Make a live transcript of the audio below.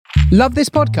Love this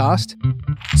podcast?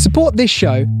 Support this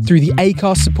show through the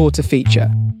Acast supporter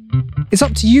feature. It's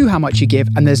up to you how much you give,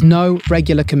 and there's no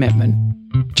regular commitment.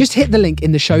 Just hit the link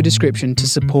in the show description to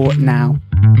support now.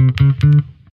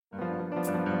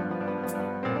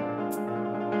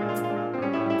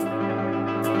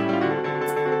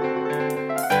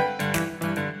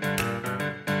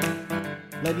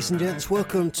 Ladies and gents,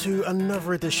 welcome to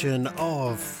another edition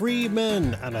of Three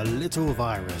Men and a Little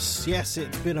Virus. Yes,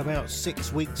 it's been about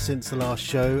 6 weeks since the last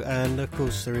show, and of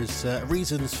course there is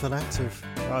reasons for that.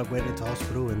 I went into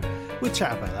hospital, and we'll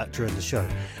chat about that during the show.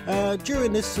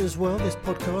 During this as well, this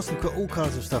podcast, we've got all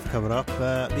kinds of stuff coming up.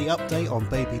 The update on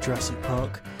Baby Jurassic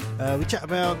Park. We chat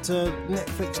about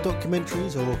Netflix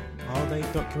documentaries, or are they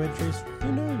documentaries?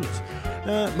 Who knows?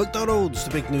 McDonald's,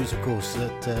 the big news, of course,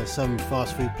 that some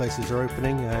fast food places are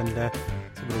opening, and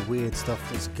some of the weird stuff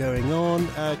that's going on.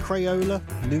 Crayola,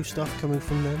 new stuff coming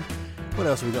from them. What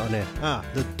else have we got on there?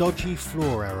 The dodgy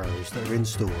floor arrows that are in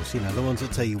stores. You know, the ones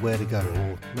that tell you where to go,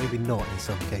 or maybe not in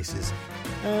some cases.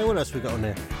 What else have we got on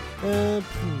there?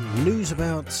 News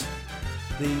about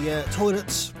the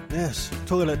toilets. Yes,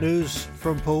 toilet news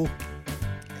from Paul.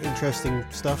 Interesting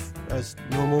stuff, as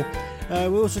normal.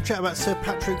 We also chat about Sir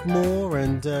Patrick Moore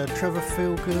and Trevor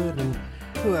Feelgood, and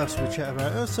who else we chat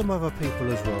about? Some other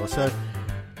people as well. So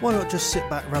why not just sit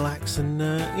back, relax, and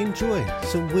enjoy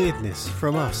some weirdness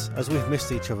from us, as we've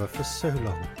missed each other for so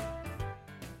long.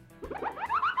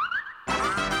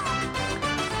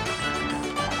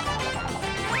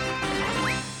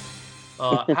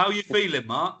 How are you feeling,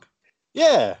 Mark?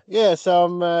 Yeah.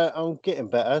 So I'm getting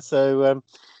better. So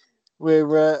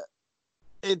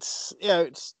it's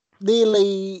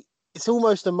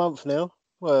almost a month now.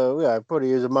 Well, yeah, it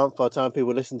probably is a month by the time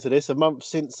people listen to this. A month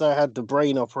since I had the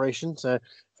brain operation. So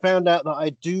found out that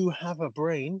I do have a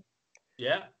brain.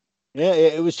 Yeah. Yeah,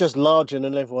 it was just larger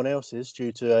than everyone else's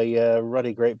due to a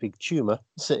ruddy, great big tumour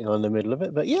sitting on the middle of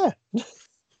it. But yeah,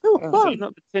 You're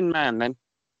not the Tin Man then.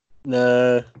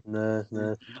 No.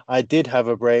 I did have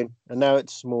a brain, and now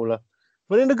it's smaller,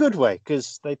 but in a good way,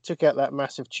 because they took out that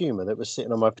massive tumour that was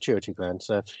sitting on my pituitary gland.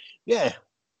 So yeah,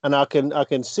 and I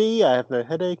can see. I have no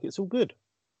headache. It's all good.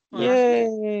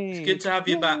 Yay! It's good to have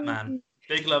you back, man.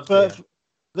 Big love to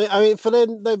you. For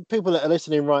the people that are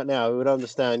listening right now, who would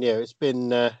understand. Yeah, it's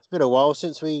been a while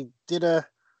since we did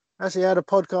actually had a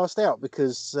podcast out,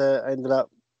 because I ended up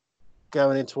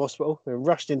going into hospital. We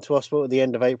rushed into hospital at the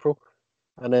end of April,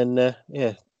 and then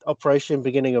operation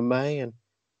beginning of May, and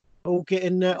all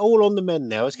getting all on the mend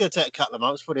now. It's going to take a couple of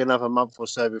months, probably another month or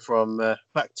so before I'm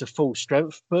back to full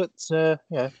strength. But we're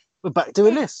back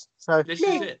doing this. So this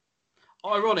is it.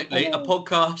 Ironically, a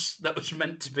podcast that was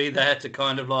meant to be there to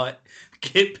kind of like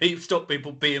stop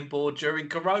people being bored during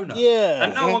Corona. Yeah,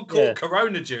 and no one caught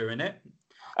Corona during it.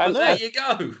 And there you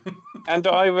go. And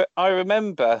I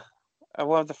remember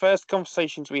one of the first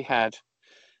conversations we had.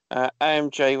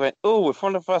 AMJ went, "Oh, if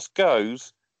one of us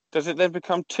goes, does it then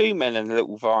become two men and a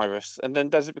little virus? And then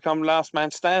does it become last man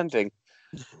standing?"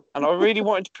 And I really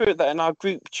wanted to put that in our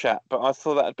group chat, but I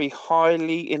thought that would be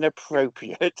highly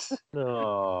inappropriate.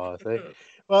 Oh,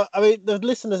 well, I mean, the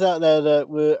listeners out there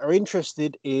that are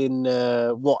interested in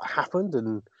what happened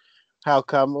and how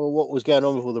come, or what was going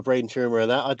on with all the brain tumour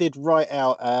and that, I did write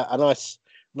out a nice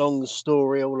long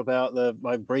story all about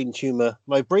my brain tumour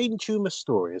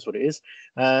story is what it is.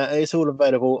 It's all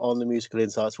available on the Musical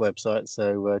Insights website,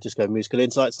 so just go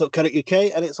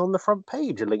musicalinsights.co.uk, and it's on the front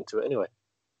page, a link to it anyway.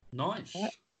 Nice.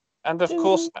 And of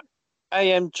course,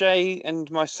 AMJ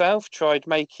and myself tried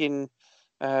making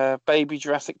Baby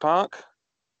Jurassic Park.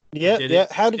 Yeah.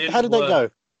 How did that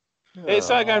go? It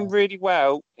started going really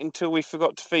well until we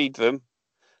forgot to feed them.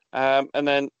 And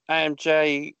then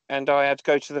AMJ and I had to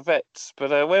go to the vets. But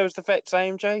where was the vets,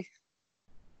 AMJ?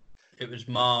 It was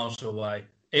miles away.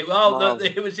 It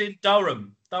was in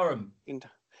Durham.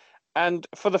 And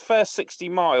for the first 60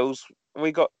 miles,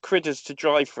 we got Critters to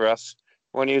drive for us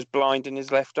when he was blind in his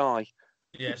left eye.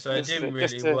 Yeah, so it didn't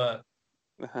really work.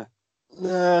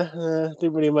 Didn't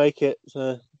really make it.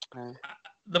 So.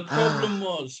 The problem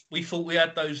was we thought we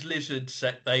had those lizards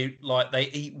that they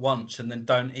eat once and then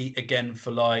don't eat again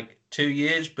for like 2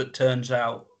 years, but turns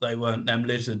out they weren't them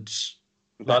lizards.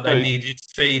 Like they needed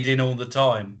feeding all the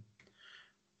time.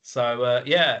 So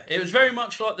it was very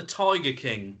much like the Tiger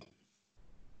King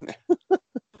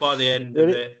by the end of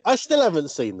it. I still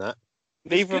haven't seen that.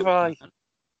 Neither have I.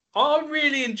 I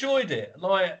really enjoyed it.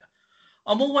 Like,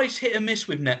 I'm always hit and miss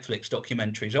with Netflix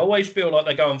documentaries. I always feel like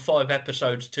they go on 5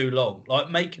 episodes too long. Like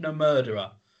Making a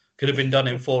Murderer could have been done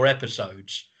in 4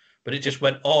 episodes, but it just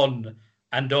went on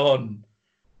and on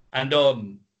and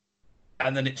on.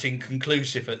 and then it's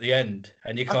inconclusive at the end,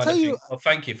 and you I'll kind tell of you- think, "Oh,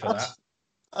 thank you for I'll, that."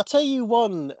 I'll tell you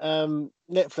one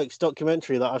Netflix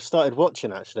documentary that I've started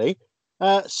watching, actually.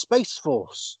 Space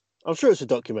Force. I'm sure it's a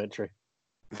documentary.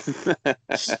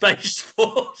 Space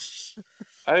Force.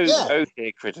 Yeah.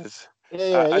 Okay, critters.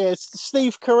 Yeah. It's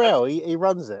Steve Carell. He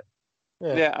runs it.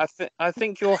 Yeah. Yeah, I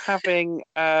think you're having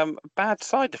bad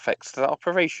side effects to that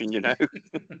operation. You know.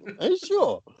 Are you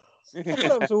sure? I thought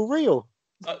that was all real.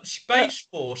 Space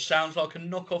Force sounds like a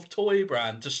knockoff toy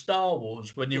brand to Star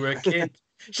Wars when you were a kid.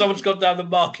 Someone's gone down the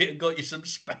market and got you some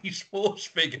Space Force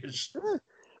figures.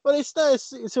 Well,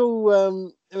 it's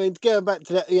all. I mean, going back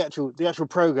to the actual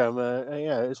program.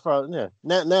 As far as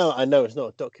now I know it's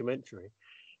not a documentary.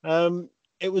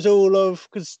 It was all of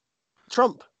because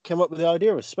Trump came up with the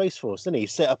idea of Space Force, didn't he? He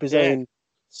set up his own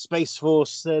Space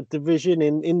Force division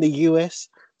in the US.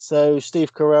 So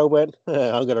Steve Carell went,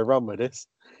 "I'm going to run with this."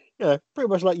 Pretty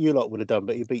much like you lot would have done,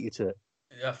 but he beat you to it.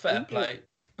 Yeah, fair play.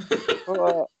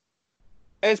 Well,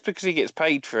 it's because he gets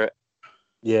paid for it.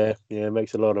 Yeah,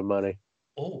 makes a lot of money.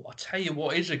 Oh, I'll tell you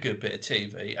what is a good bit of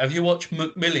TV. Have you watched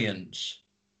McMillions?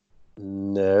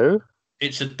 No.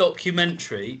 It's a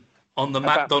documentary on the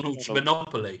About McDonald's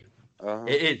McDonald's. monopoly.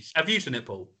 It is. Have you seen it,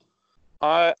 Paul?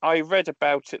 I read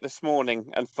about it this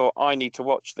morning and thought I need to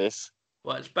watch this.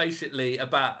 Well, it's basically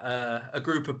about a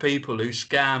group of people who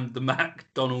scammed the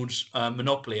McDonald's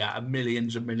monopoly out of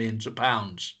millions and millions of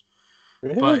pounds.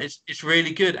 Really? But it's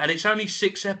really good, and it's only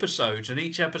 6 episodes, and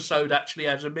each episode actually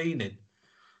has a meaning.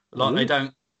 Like they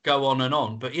don't go on and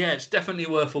on, but yeah, it's definitely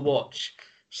worth a watch.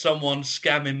 Someone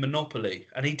scamming Monopoly,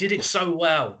 and he did it so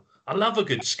well. I love a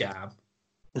good scam.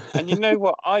 And you know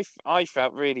what? I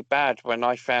felt really bad when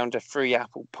I found a free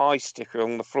apple pie sticker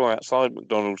on the floor outside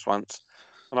McDonald's once,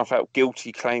 and I felt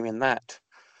guilty claiming that.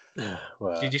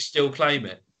 Well, Did you still claim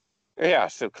it? Yeah, I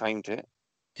still claimed it.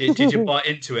 Did you bite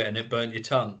into it and it burnt your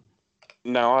tongue?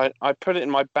 No, I put it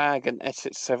in my bag and ate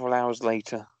it several hours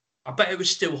later. I bet it was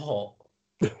still hot.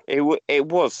 It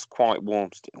was quite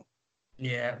warm still.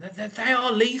 Yeah, they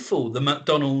are lethal. The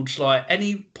McDonald's, like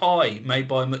any pie made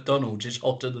by McDonald's, is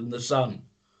hotter than the sun.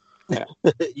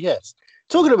 yes.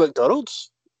 Talking of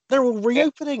McDonald's, they're all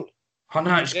reopening. I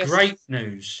know, it's Yes. great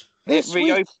news. It This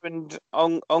week. reopened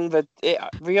it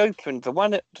reopened the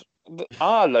one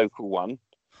our local one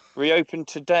reopened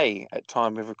today at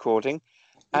time of recording,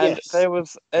 and Yes. there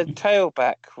was a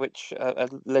tailback which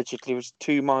allegedly was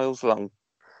 2 miles long.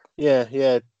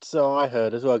 Yeah. So I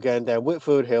heard as well, going down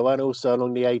Whitfield Hill and also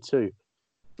along the A2.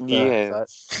 Yeah,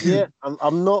 Yeah,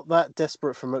 I'm not that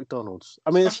desperate for McDonald's.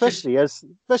 I mean, That's especially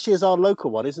as our local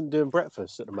one isn't doing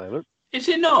breakfast at the moment. Is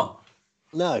it not?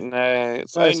 No, no,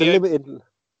 it's so it's a only limited.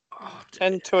 Oh,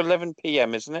 10 to 11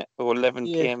 p.m., isn't it? Or 11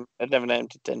 Yeah. p.m. 11 a.m.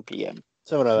 to 10 p.m.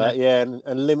 Something like that, yeah,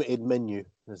 and limited menu.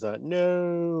 It's like,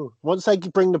 no. Once they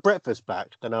bring the breakfast back,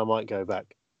 then I might go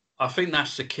back. I think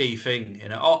that's the key thing. You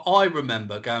know, I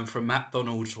remember going from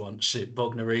McDonald's once at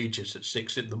Bognor Regis at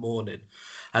 6 a.m,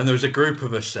 and there was a group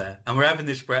of us there, and we're having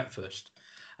this breakfast,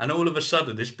 and all of a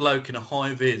sudden, this bloke in a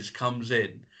high vis comes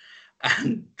in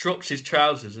and drops his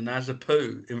trousers and has a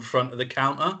poo in front of the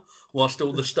counter whilst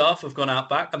all the staff have gone out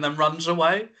back, and then runs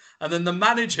away. And then the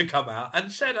manager come out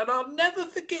and said, and I'll never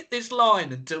forget this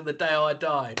line until the day I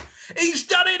die, "He's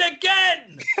done it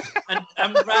again!"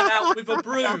 and ran out with a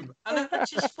broom. And I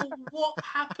just thought, what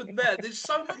happened there? There's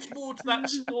so much more to that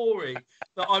story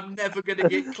that I'm never going to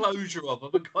get closure of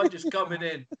a guy just coming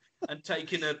in and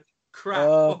taking a crap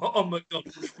on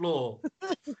McDonald's floor.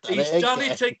 He's done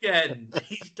it again.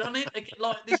 He's done it again.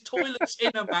 Like, there's toilets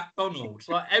in a McDonald's.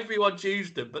 Like, everyone's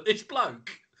used them, but this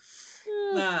bloke...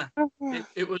 Nah,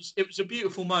 it was a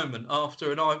beautiful moment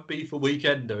after an Ibiza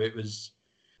weekender. It was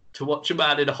to watch a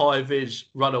man in a high vis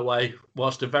run away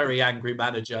whilst a very angry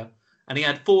manager, and he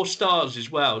had 4 stars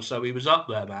as well, so he was up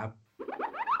there, man.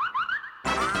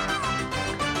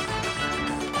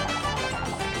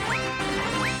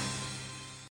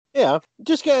 Yeah,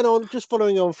 just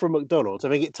following on from McDonald's. I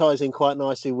think it ties in quite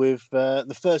nicely with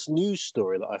the first news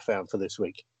story that I found for this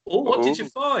week. Oh, what did you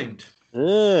find?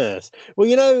 Yes.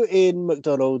 Well, in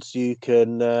McDonald's you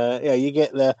can, you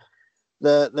get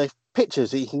the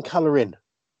pictures that you can colour in.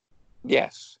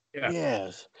 Yes. Yeah.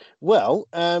 Yes. Well,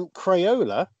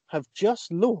 Crayola have just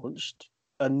launched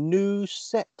a new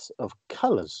set of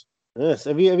colours. Yes.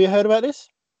 Have you heard about this?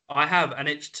 I have, and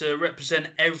it's to represent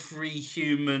every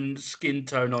human skin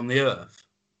tone on the earth.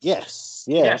 Yes.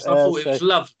 Yeah. Yes, I thought it was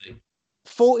lovely.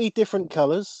 40 different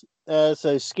colours.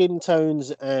 So skin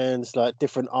tones and like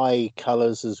different eye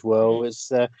colours as well.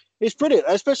 It's brilliant,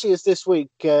 especially as this week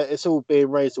it's all being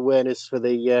raised awareness for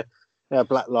the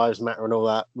Black Lives Matter and all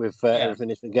that with everything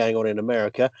that's been going on in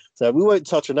America. So we won't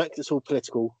touch on that 'cause it's all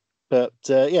political. But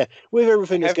with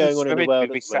everything that's going on in the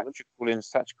world at the moment, in a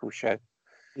satirical show.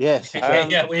 Yes.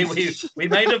 We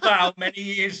made a vow many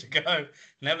years ago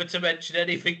never to mention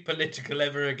anything political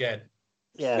ever again.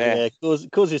 Yeah.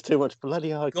 Causes too much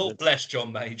bloody argument. God bless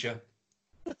John Major.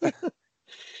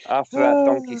 After that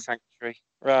donkey sanctuary.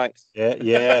 Right.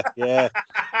 Yeah.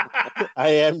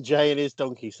 AMJ and his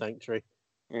donkey sanctuary.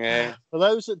 Yeah. For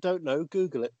those that don't know,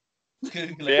 Google it.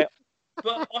 Google it.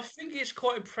 But I think it's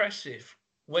quite impressive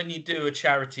when you do a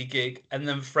charity gig and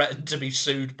then threaten to be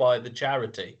sued by the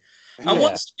charity. And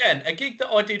once again, a gig that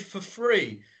I did for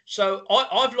free. So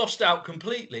I've lost out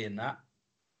completely in that.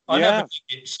 I never did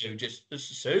get sued, just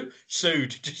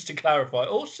sued, just to clarify.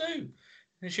 Or Sue.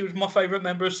 And she was my favourite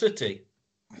member of City.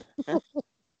 I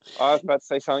was about to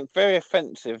say something very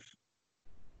offensive.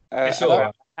 It's all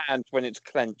right. Hand when it's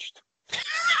clenched.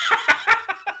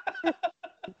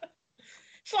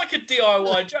 It's like a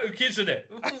DIY joke, isn't it?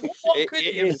 What could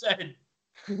you have said?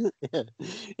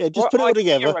 Just put it all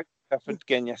together. Happened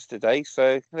again yesterday,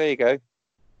 so there you go.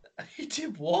 You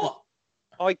did what?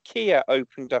 IKEA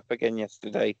opened up again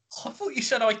yesterday. I thought you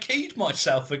said I keyed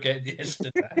myself again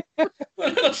yesterday.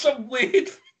 That's some weird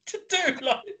thing to do.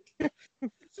 Like,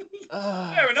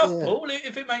 fair enough, Paul.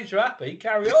 If it makes you happy,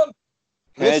 carry on.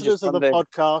 Listeners of the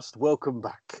podcast, welcome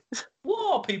back.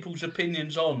 What are people's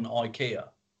opinions on IKEA?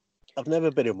 I've never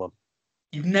been in one.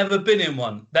 You've never been in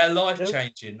one? They're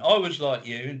life-changing. I was like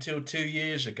you until 2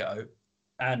 years ago,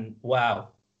 and wow.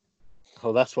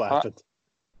 Oh, that's what happened.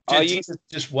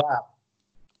 Just wow.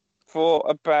 For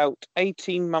about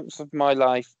 18 months of my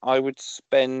life, I would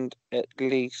spend at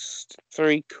least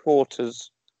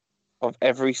 3/4 of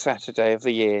every Saturday of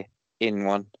the year in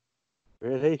one.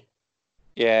 Really?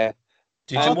 Yeah.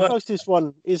 Our closest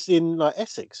one is in like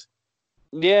Essex.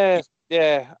 Yeah,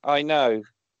 I know.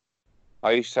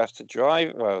 I used to have to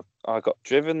drive. Well, I got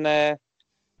driven there.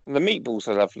 The meatballs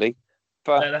are lovely,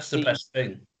 but that's the best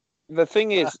thing. The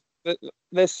thing is that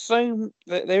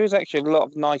there is actually a lot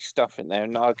of nice stuff in there,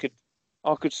 and I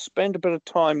could spend a bit of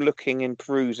time looking and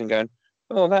perusing, going,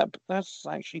 "Oh, that's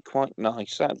actually quite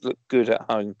nice. That looked good at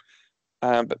home."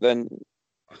 But then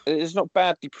it's not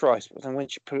badly priced. But then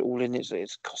once you put it all in,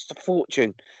 it's cost a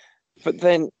fortune. But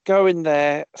then going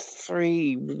there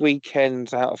 3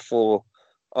 weekends out of 4.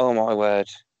 Oh my word!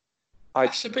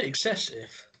 That's a bit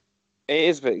excessive. It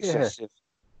is a bit excessive.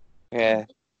 Yeah.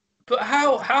 But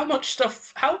how much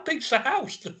stuff? How big's the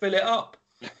house to fill it up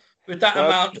with that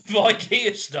amount of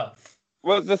IKEA stuff?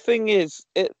 Well, the thing is,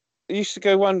 it used to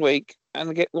go 1 week and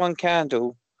they get one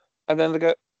candle, and then they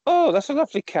go, "Oh, that's a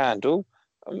lovely candle.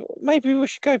 Maybe we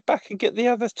should go back and get the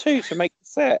other 2 to make the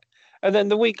set." And then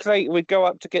the week later, we'd go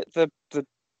up to get the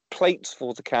plates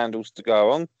for the candles to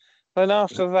go on. Then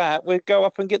after that, we'd go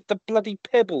up and get the bloody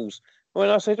pebbles. When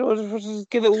I said, "Oh, just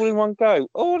get it all in one go."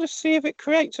 "Oh, to see if it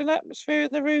creates an atmosphere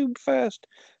in the room first."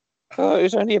 Oh, it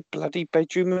was only a bloody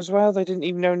bedroom as well. They didn't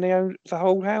even know they owned the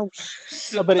whole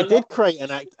house. But it did create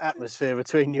an atmosphere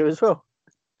between you as well.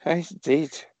 It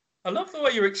did. I love the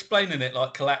way you're explaining it,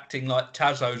 like collecting like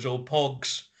Tazos or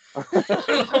Pogs.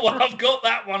 Well, I've got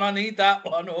that one. I need that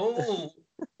one. Oh.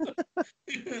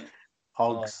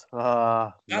 Hogs.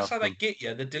 That's how they get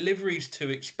you. The delivery's too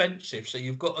expensive, so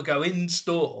you've got to go in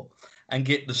store and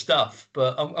get the stuff.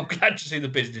 But I'm glad to see the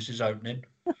business is opening.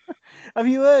 Have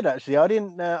you heard? Actually, I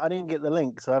didn't get the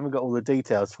link, so I haven't got all the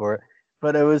details for it.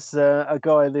 But there was a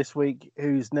guy this week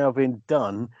who's now been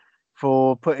done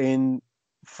for putting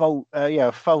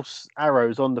false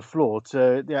arrows on the floor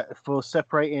for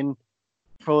separating,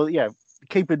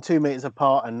 keeping 2 meters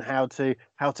apart, and how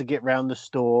to get round the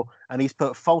store. And he's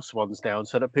put false ones down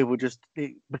so that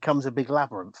it becomes a big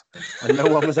labyrinth and no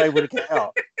one was able to get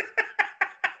out.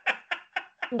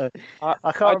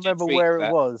 I can't remember where it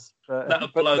was, but that'll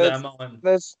blow their mind.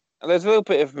 There's a little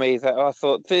bit of me that I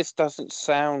thought, this doesn't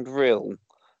sound real.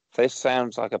 This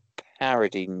sounds like a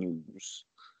parody news.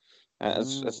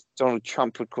 As Donald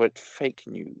Trump would call it, fake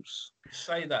news.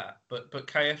 Say that, but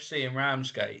KFC in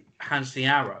Ramsgate has the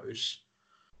arrows,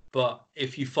 but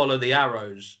if you follow the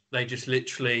arrows, they just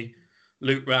literally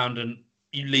loop round and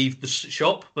you leave the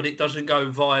shop, but it doesn't go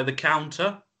via the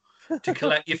counter to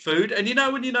collect your food. And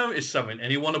when you notice something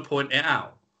and you want to point it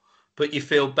out, but you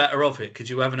feel better of it because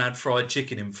you haven't had fried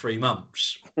chicken in 3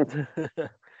 months.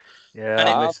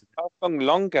 Yeah, I've gone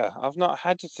longer. I've not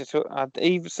had it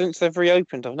even since they've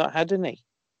reopened. I've not had any.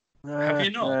 Have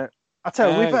you not? I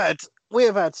tell you, we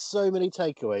have had so many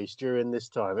takeaways during this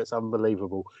time. It's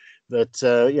unbelievable. That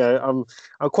I'm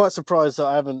quite surprised that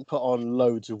I haven't put on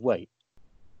loads of weight.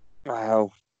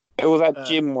 Wow, all that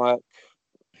gym work.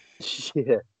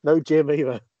 Yeah, no gym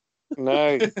either.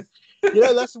 No.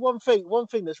 That's one thing. One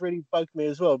thing that's really bugged me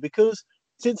as well, because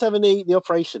since having the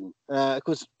operation, of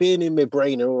course, being in my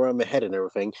brain and all around my head and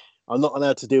everything, I'm not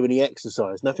allowed to do any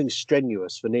exercise, nothing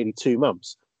strenuous for nearly 2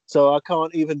 months. So I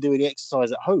can't even do any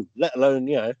exercise at home, let alone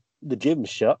the gym's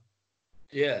shut.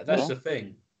 Yeah, that's the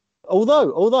thing.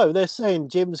 Although they're saying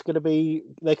gym's going to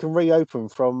they can reopen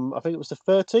from, I think it was the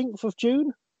 13th of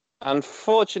June.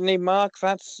 Unfortunately, Mark,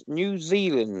 that's New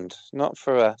Zealand, not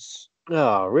for us.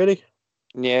 Oh, really?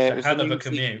 Yeah, It's it was a hell the of New a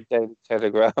commute. Zealand Daily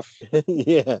Telegraph.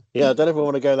 yeah. I don't know if I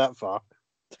want to go that far.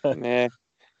 Yeah,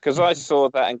 because I saw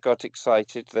that and got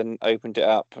excited, then opened it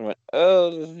up and went, "Oh,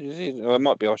 New Zealand." Well, it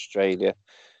might be Australia.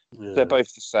 Yeah. They're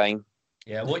both the same.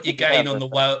 Yeah, what you gain on the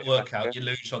workout, you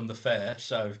lose on the fare.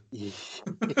 So,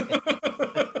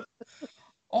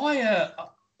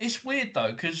 it's weird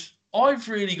though because I've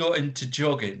really got into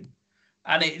jogging,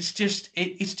 and it's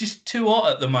just too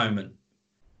hot at the moment.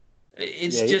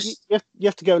 You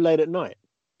have to go late at night.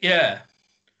 Yeah,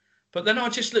 but then I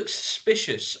just look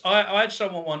suspicious. I had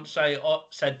someone once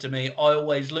said to me, I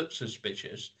always look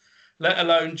suspicious, let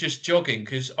alone just jogging,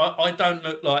 because I don't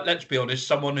look like, let's be honest,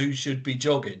 someone who should be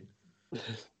jogging.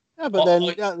 Yeah, but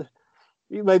then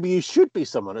maybe you should be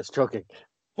someone that's jogging.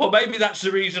 Well, maybe that's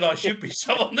the reason I should be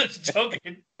someone that's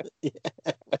jogging. Yeah.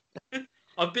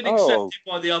 I've been accepted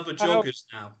by the other joggers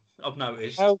now, I've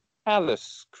noticed. How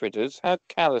callous, critters. How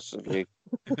callous of you.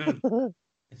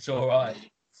 It's all right.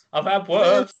 I've had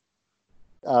worse.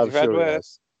 I'm sure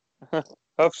worse.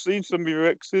 I've seen some of your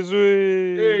exes.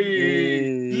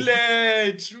 Hey,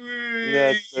 lads.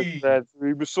 Lads.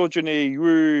 Misogyny.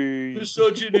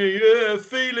 Misogyny. Yeah,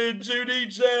 feelings. Who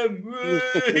needs them?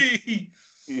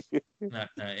 No,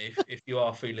 if you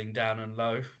are feeling down and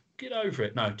low, get over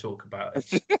it. No, talk about it.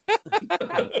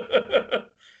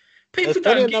 People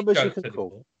don't get numbers you can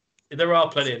call. There are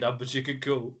plenty of numbers you can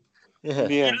call. Yeah.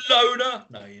 You loner.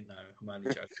 No, I'm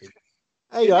only joking.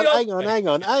 Hang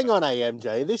on,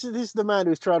 AMJ. This is the man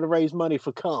who's trying to raise money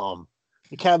for Calm,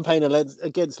 the campaign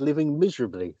against living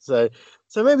miserably. So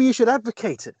maybe you should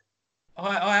advocate it.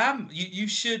 I am. You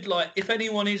should, if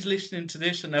anyone is listening to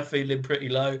this and they're feeling pretty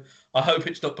low, I hope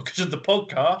it's not because of the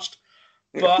podcast.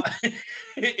 But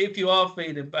if you are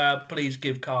feeling bad, please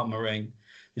give Calm a ring.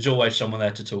 There's always someone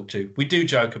there to talk to. We do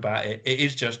joke about it. It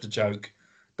is just a joke.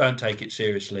 Don't take it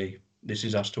seriously. This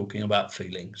is us talking about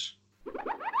feelings.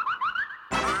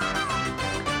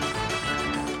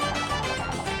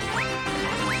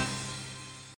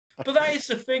 But that is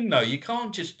the thing, though. You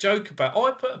can't just joke about.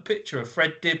 I put a picture of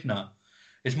Fred Dibner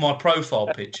as my profile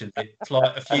picture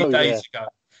a few days ago,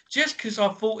 just because I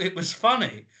thought it was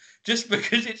funny. Just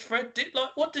because it's Fred Dibner.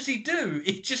 What does he do?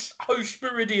 He just hosts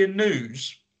Meridian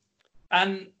News,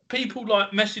 and people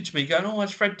message me going, "Oh,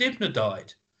 has Fred Dibner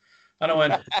died?" And I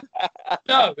went,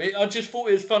 "No." I just thought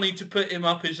it was funny to put him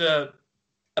up as a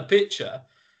picture.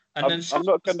 And I'm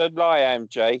not going to lie,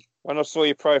 MJ. When I saw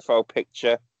your profile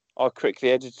picture, I quickly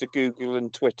headed to Google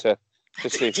and Twitter to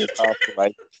see if it passed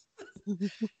away.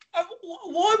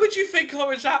 Why would you think I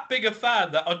was that big a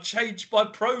fan that I changed my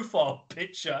profile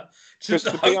picture to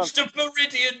the host of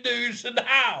Meridian News and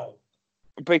how?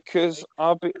 Because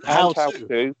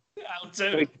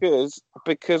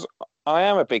because I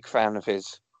am a big fan of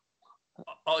his.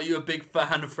 Are you a big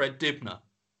fan of Fred Dibner?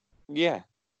 Yeah.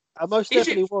 I most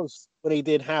definitely was when he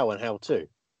did How and How Too.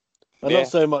 And not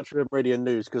so much with Meridian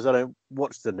News because I don't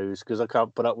watch the news because I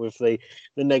can't put up with the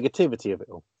negativity of it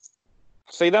all.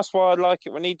 See, that's why I like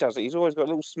it when he does it. He's always got a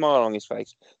little smile on his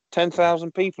face.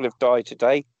 10,000 people have died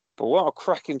today, but what a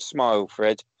cracking smile,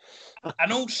 Fred.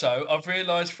 And also, I've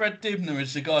realised Fred Dibner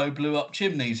is the guy who blew up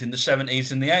chimneys in the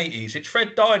 70s and the 80s. It's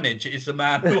Fred Dinenage is the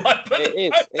man who I put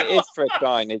It is Fred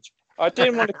Dinenage. I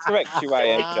didn't want to correct you,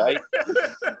 AMJ.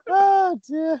 Oh,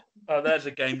 dear. Oh, there's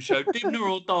a game show.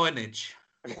 Dibner or Dinenage?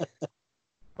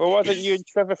 Well, why don't you and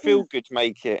Trevor Feelgood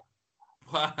make it?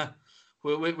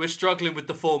 We're struggling with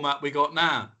the format we got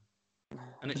now,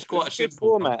 and it's quite a simple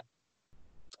format.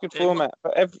 It's a good format.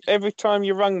 But every time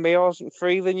you rung me, I wasn't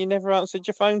free. Then you never answered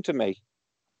your phone to me.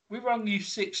 We rung you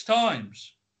 6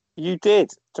 times. You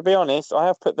did. To be honest, I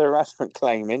have put the harassment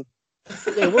claim in.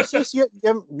 Yeah, what's this? You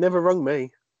never rung me.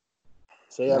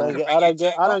 See, I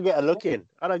don't get a look in.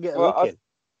 I don't get a look in.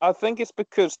 I think it's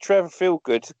because Trevor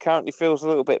Feelgood currently feels a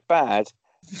little bit bad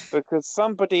because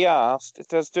somebody asked if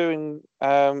does doing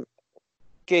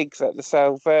gigs at the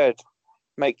South Verde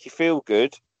make you feel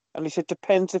good, and he said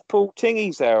depends if Paul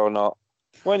Tingy's there or not.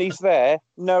 When he's there,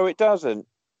 no, it doesn't.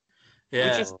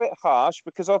 Yeah, which is a bit harsh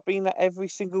because I've been at every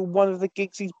single one of the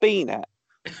gigs he's been at.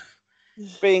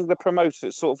 Being the promoter,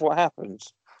 it's sort of what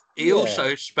happens. He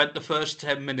also spent the first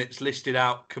 10 minutes listing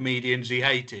out comedians he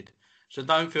hated. So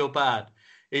don't feel bad.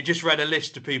 He just read a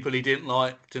list of people he didn't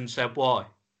like and said why.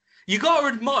 You got to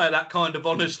admire that kind of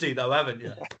honesty, though, haven't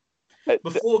you?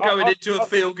 Before going into a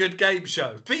feel-good game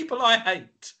show. People I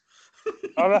hate.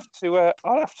 I'll have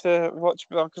to watch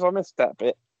because I missed that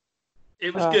bit.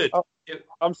 It was good.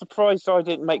 I'm surprised I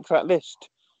didn't make that list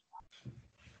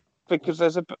because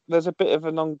there's a bit of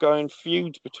an ongoing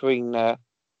feud between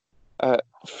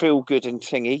Feel Good and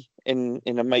Tingy in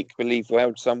a make-believe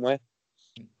world somewhere.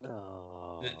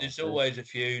 Oh, there's always a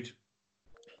feud.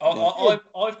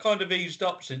 I've kind of eased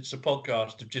up since the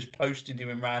podcast of just posting him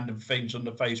in random things on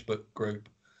the Facebook group.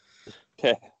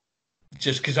 Yeah.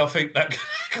 Just because I think that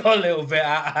got a little bit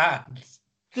out of hand.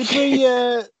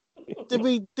 Did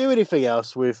we do anything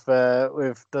else with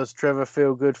Does Trevor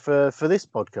Feel Good for this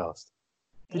podcast?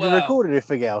 Did you record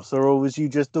anything else, or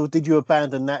did you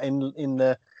abandon that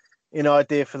in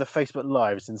idea for the Facebook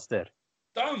Lives instead?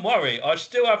 Don't worry, I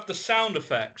still have the sound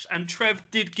effects, and Trev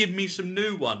did give me some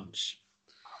new ones.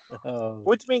 Oh.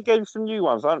 What do you mean gave some new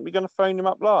ones? Aren't we going to phone him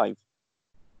up live?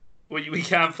 Well, we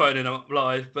can phone him up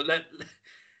live, but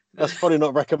that's probably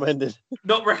not recommended.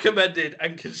 Not recommended,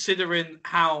 and considering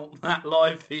how that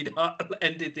live feed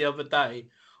ended the other day,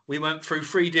 we went through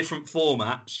 3 different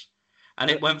formats, and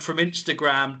it went from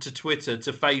Instagram to Twitter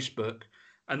to Facebook,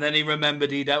 and then he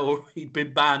remembered he'd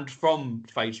been banned from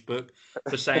Facebook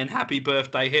for saying "Happy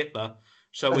Birthday Hitler."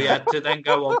 So we had to then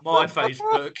go on my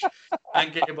Facebook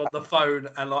and get him on the phone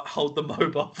and hold the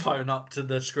mobile phone up to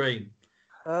the screen.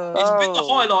 It's been the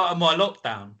highlight of my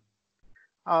lockdown.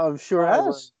 I'm sure it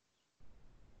has.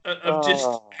 Of just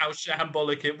how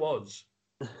shambolic it was.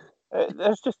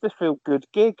 It's just a feel-good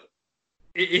gig.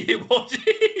 It was.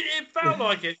 It felt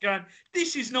like it. Going,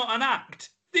 this is not an act.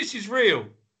 This is real.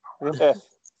 Yeah.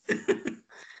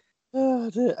 Oh,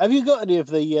 dear. Have you got any of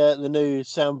the new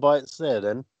sound bites there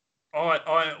then?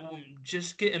 I'm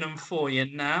just getting them for you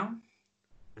now.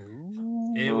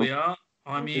 Ooh. Here we are.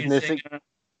 I'm using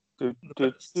the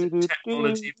best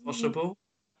technology possible.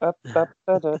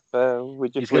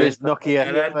 It's good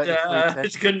Nokia.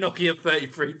 It's good Nokia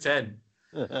 3310.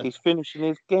 He's finishing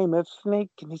his game of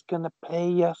Snake and he's going to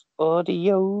play us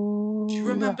audio. Do you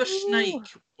remember Snake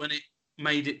when it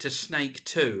made it to Snake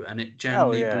 2 and it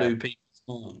generally blew people's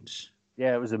minds?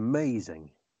 Yeah, it was amazing.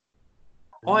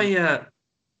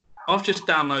 I've just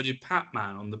downloaded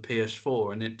Pac-Man on the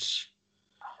PS4 and it's...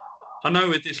 I know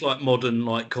with this modern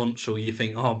console you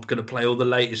think, I'm going to play all the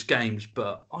latest games,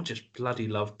 but I just bloody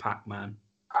love Pac-Man.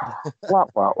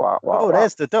 Oh,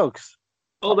 there's the dogs.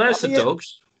 Oh, there's the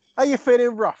dogs. Are you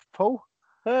feeling rough, Paul?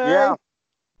 Hey. Yeah.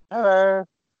 Hello.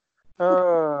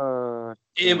 Oh,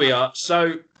 here we are.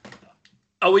 So,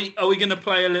 are we going to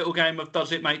play a little game of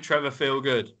Does It Make Trevor Feel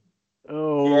Good?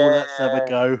 Oh, let's have a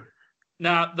go.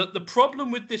 Now, the problem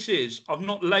with this is I've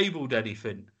not labelled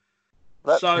anything.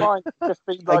 That's fine. Just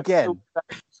be again.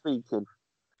 Speaking.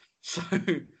 So,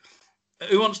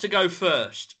 who wants to go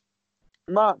first?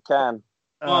 Mark can.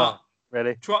 Mark,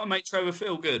 ready? Try to make Trevor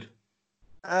feel good.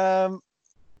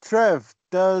 Trev,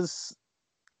 does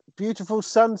beautiful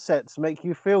sunsets make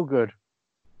you feel good?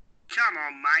 Come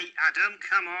on, mate, Adam,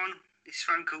 come on. This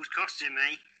phone call's costing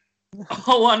me.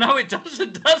 Oh, I know it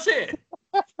doesn't, does it?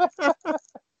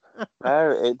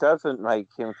 No, it doesn't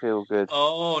make him feel good.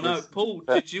 Oh, no. Paul,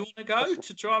 did you want to go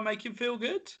to try and make him feel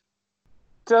good?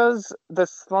 Does the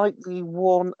slightly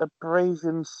worn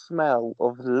abrasion smell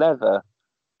of leather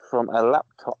from a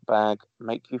laptop bag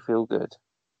make you feel good?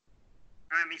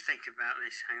 Let me think about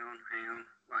this. Hang on.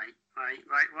 Wait.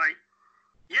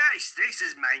 Yes, this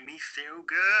has made me feel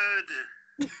good.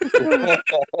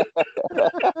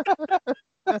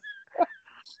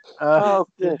 Well,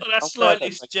 that's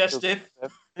slightly suggestive.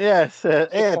 Yes,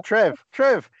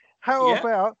 Trev.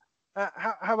 How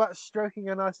about stroking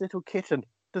a nice little kitten?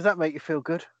 Does that make you feel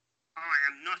good? I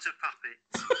am not a puppet.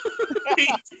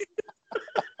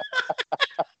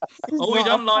 Oh, we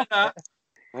don't like that.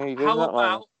 How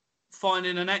about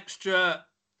finding an extra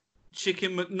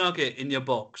chicken McNugget in your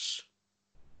box?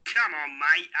 Come on,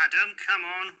 mate, Adam, come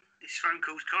on. This phone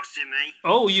call's costing me.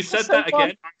 Oh, you said that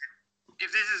again.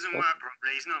 If this doesn't work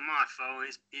properly, it's not my fault,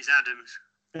 it's Adam's.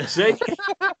 See?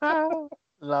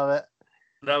 Love it.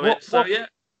 So, yeah.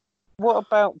 What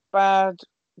about bad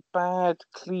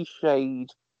cliched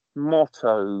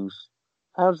mottos?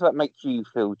 How does that make you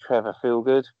feel, Trevor? Feel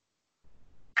good?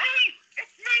 Hey,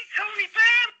 it's me, Tony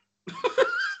Bam!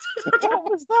 What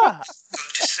was that?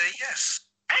 Just say yes.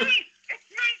 Hey, it's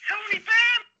me, Tony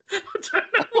Bam! I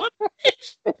don't know what it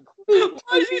is.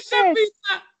 Why did you send me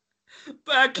that?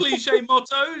 Bad cliche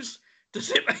mottos.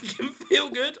 Does it make him feel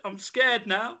good? I'm scared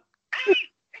now. Hey,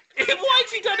 it's Why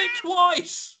have you done it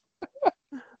twice?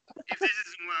 If this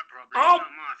doesn't work properly, Oh. it's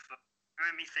not my fault.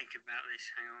 Let me think about this.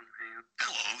 Hang on.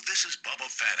 Hello, this is Bubba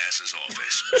Fatass's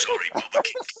office. Sorry, Bubba can't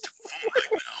get to the phone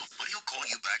right now, but he'll call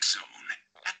you back soon.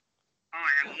 I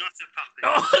am not a puppet.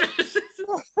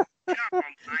 Oh. Come on,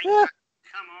 mate.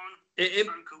 Come on. It-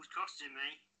 Phone call's costing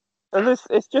me. And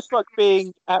it's just like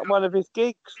being at one of his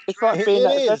gigs. It's like being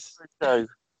at a It is. Deadpool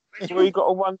show where you got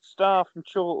a 1-star from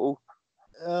Chortle.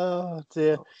 Oh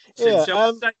dear. Since Yeah.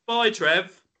 someone say bye,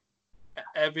 Trev.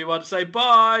 Everyone say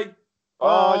bye.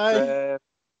 Bye, Bye. Trev.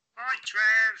 Hi,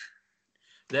 Trev.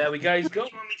 There we go. He's gone.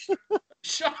 Do you want me to...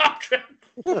 Shut up, Trev.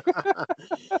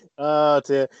 Oh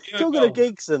dear. You're Talking gone. of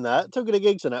gigs and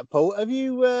that, Paul, have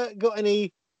you got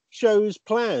any shows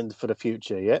planned for the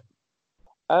future yet?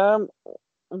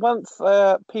 Once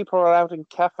people are allowed in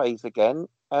cafes again,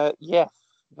 yes,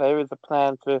 there is a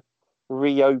plan to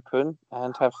reopen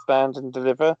and have stand and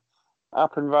deliver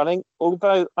up and running.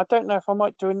 Although I don't know if I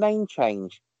might do a name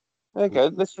change. There you go.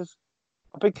 This is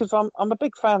because I'm a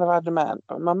big fan of Adam Ant,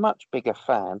 but I'm a much bigger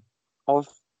fan of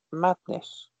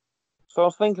Madness. So I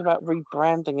was thinking about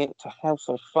rebranding it to House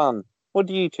of Fun. What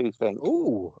do you two think?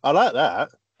 Ooh, I like that.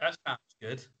 That sounds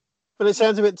good. But it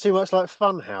sounds a bit too much like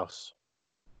Funhouse.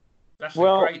 That's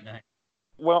Well- a great name.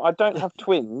 Well, I don't have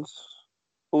twins,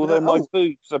 although No. my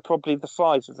boobs are probably the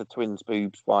size of the twins'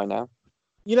 boobs by now.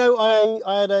 You know,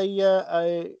 I had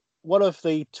a one of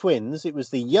the twins. It was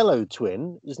the yellow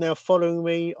twin. Is now following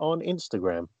me on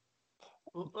Instagram.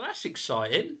 Well, that's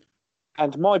exciting.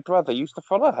 And my brother used to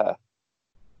follow her.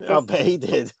 I bet he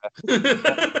did.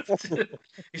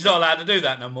 He's not allowed to do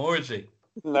that no more, is he?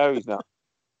 No, he's not.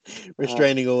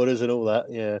 Restraining orders and all that.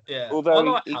 Yeah. Yeah. Although I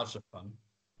like he- House of Fun.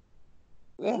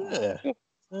 Yeah.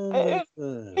 Yeah.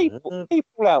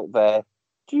 People out there,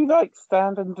 do you like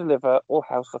Stand and Deliver or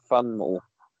House of Fun more?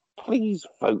 Please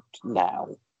vote now.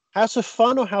 House of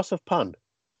Fun or House of Pun?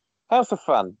 House of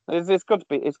Fun. It's got to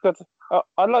be. It's got.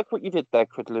 I like what you did there,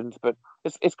 Cridland, but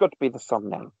it's got to be the song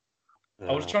name.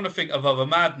 I was trying to think of other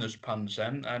Madness puns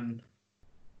then, and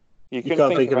You couldn't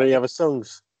can't think of about any it. other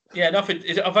songs. yeah, nothing.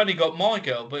 I've only got My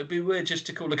Girl, but it'd be weird just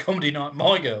to call a comedy night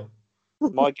My Girl.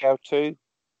 My Girl too.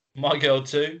 My Girl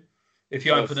too. If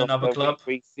you open another club.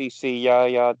 CC Ya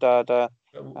Ya Da Da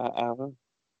album.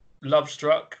 Love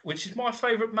Struck, which is my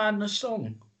favourite Madness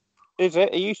song. Is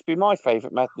it? It used to be my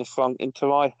favourite Madness song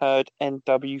until I heard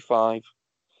NW5.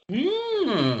 I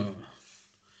You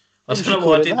don't should know call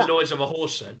why I it did that. the noise of a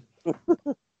horse then.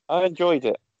 I enjoyed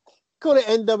it. Call it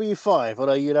NW5,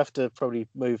 although you'd have to probably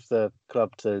move the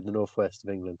club to the northwest of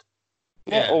England.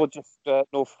 Yeah, Yeah. or just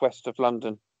northwest of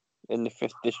London in the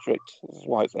 5th district. That's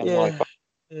why it's NY5.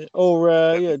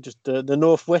 Or just the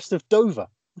northwest of Dover.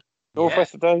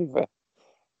 Northwest of Dover.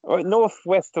 Right,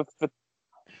 northwest of the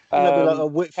That'd be like a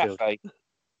Whitfield. cafe.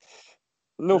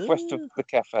 Northwest of the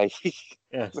cafe.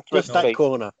 Yeah, That's just right. that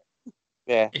corner.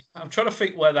 Yeah. I'm trying to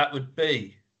think where that would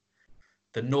be.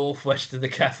 The northwest of the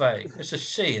cafe. It's a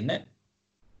C, isn't it?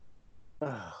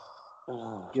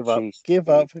 Oh, Give up, jeez.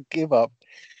 give up.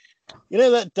 You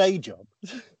know that day job?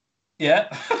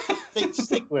 Yeah.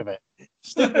 Stick with it.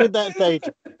 Stick with that day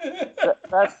job.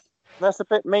 That's a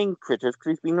bit mean, Critters,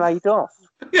 because he's been laid off.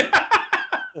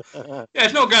 Yeah,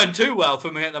 it's not going too well for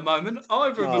me at the moment.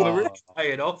 Either of them are really Oh.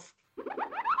 paying off.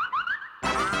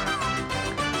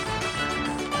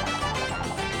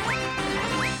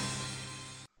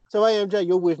 So AMJ,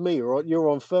 you're with me. You're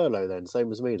on furlough then,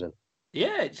 same as me then.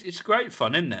 Yeah, it's great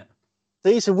fun, isn't it?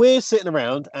 See, so we're sitting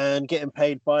around and getting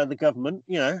paid by the government.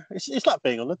 You know, it's like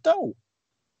being on the dole.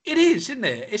 It is, isn't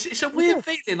it? It's a weird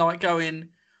feeling, like going,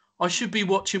 I should be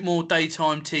watching more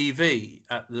daytime TV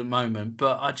at the moment,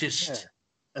 but I just Yeah.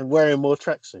 And wearing more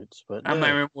tracksuits. But am no.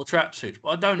 wearing more tracksuits. But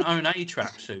I don't own a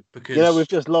tracksuit because You know, we've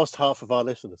just lost half of our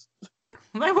listeners.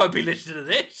 they won't be listening to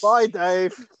this. Bye,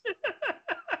 Dave.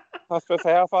 I was going to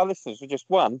say, half our listeners were just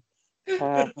one.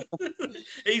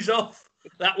 He's off.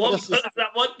 That one, This is-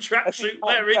 that one tracksuit Oh,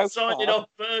 wearing so signing far. off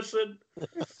person.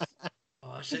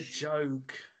 Oh, it's a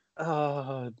joke.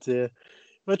 Oh dear.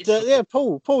 But It's- yeah,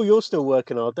 Paul, you're still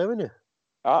working hard, though, aren't you?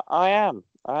 I am.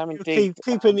 I am You're indeed.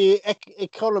 keeping the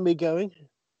economy going.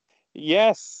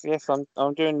 Yes,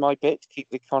 I'm doing my bit to keep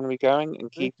the economy going and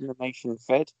keeping the nation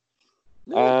fed.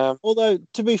 Although,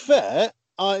 to be fair,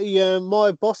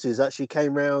 my bosses actually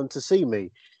came round to see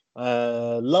me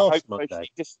last Monday.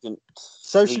 Socially distant.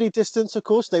 Socially distanced, of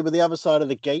course. They were the other side of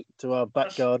the gate to our back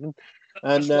That's- garden.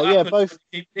 And That's what yeah, happens both. when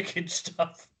you keep nicking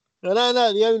stuff. No,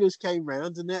 the owners came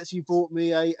round and they actually bought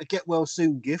me a get well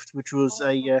soon gift, which was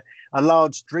a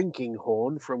large drinking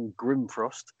horn from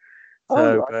Grimfrost.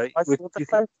 Oh, So, I saw which the you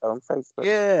can- photo on Facebook.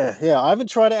 yeah. I haven't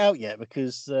tried it out yet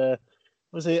because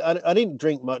I didn't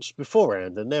drink much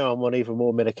beforehand, and now I'm on even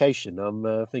more medication.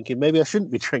 I'm thinking maybe I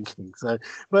shouldn't be drinking. So,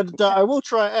 but I will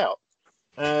try it out,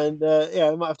 and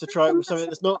I might have to try it with something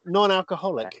that's not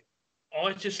non-alcoholic.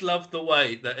 I just love the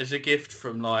way that as a gift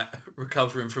from like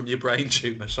recovering from your brain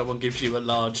tumour, someone gives you a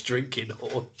large drinking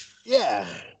horn. Yeah.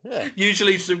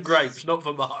 Usually some grapes, not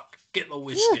for Mark. Get the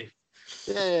whiskey.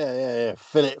 Yeah.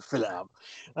 Fill it up.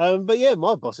 But yeah,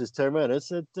 my bosses turned around and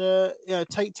said,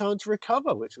 take time to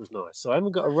recover, which was nice. So I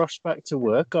haven't got to rush back to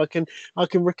work. I can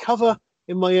recover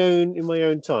in my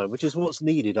own time, which is what's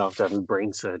needed after having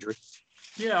brain surgery.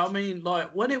 Yeah, I mean,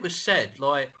 like when it was said,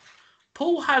 like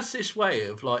Paul has this way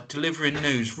of like delivering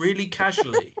news really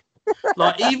casually.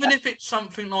 Like even if it's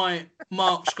something like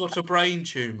Mark's got a brain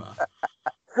tumour.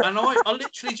 And I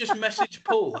literally just messaged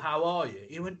Paul, how are you?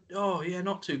 He went, oh, yeah,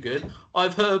 not too good.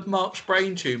 I've heard Mark's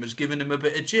brain tumour's giving him a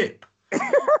bit of jip.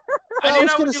 And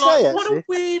what a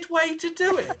weird way to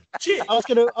do it. Jip. I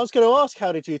was gonna ask,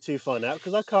 how did you two find out?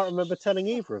 Because I can't remember telling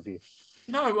either of you.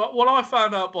 No, well, I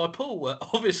found out by Paul,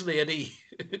 obviously, and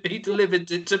he delivered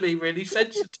it to me really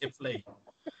sensitively.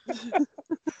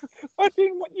 I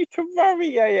didn't want you to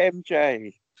worry,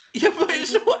 AMJ. Yeah, but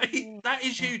that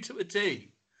is you to a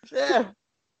T. Yeah.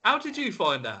 How did you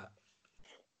find out?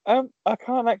 I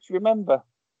can't actually remember.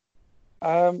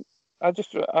 I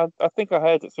think I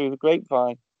heard it through the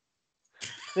grapevine.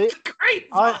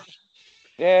 Grapevine.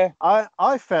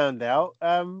 I found out.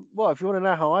 Well, if you want to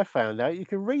know how I found out, you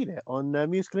can read it on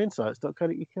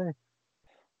musicalinsights.co.uk.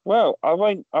 Well, I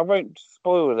won't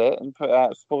spoil it and put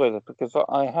out a spoiler because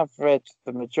I have read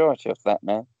the majority of that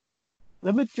now.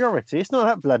 The majority? It's not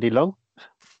that bloody long.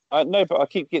 No, but I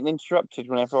keep getting interrupted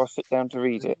whenever I sit down to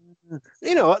read it.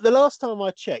 You know what? The last time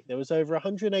I checked, there was over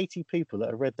 180 people that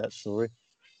have read that story.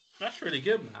 That's really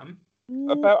good, man.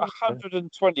 About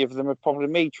 120 of them are probably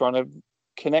me trying to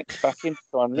connect back in to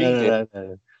try and read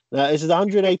it. No, this is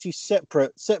 180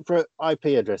 separate IP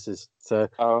addresses. So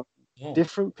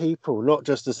different people, not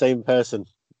just the same person.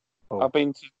 Oh. I've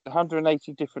been to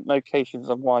 180 different locations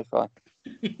on Wi-Fi.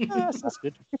 That's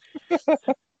good.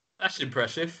 That's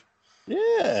impressive.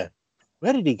 Yeah.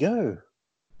 Where did he go?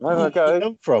 Where did I go?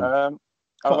 Come from?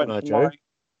 I went to my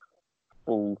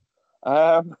pool.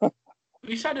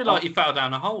 You sounded like you fell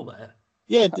down a hole there.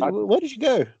 Yeah. Where did you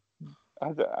go?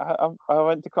 I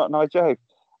went to Cotton Eye Joe.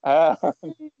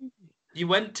 You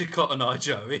went to Cotton Eye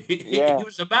Joe. Yeah. It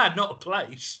was a man, not a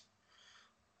place.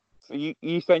 So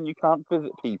you saying you can't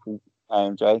visit people,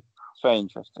 AMJ? It's very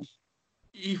interesting.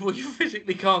 You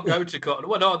physically can't go to Cotton.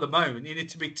 Well, not at the moment. You need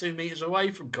to be 2 meters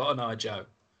away from Cotton Eye Joe.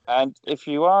 And if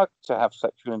you are to have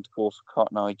sexual intercourse with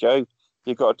Cotton Eye Joe,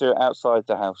 you've got to do it outside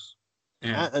the house.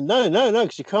 Yeah. No,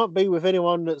 because you can't be with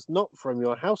anyone that's not from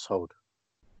your household.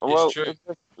 Well,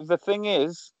 the thing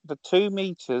is, the 2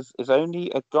 meters is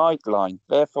only a guideline.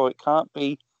 Therefore, it can't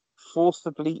be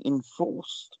forcibly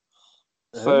enforced.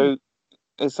 So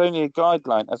it's only a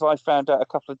guideline. As I found out a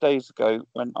couple of days ago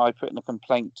when I put in a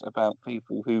complaint about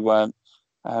people who weren't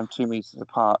 2 meters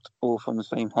apart, all from the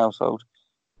same household.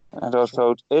 And I was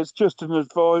told, it's just an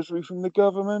advisory from the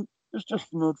government. It's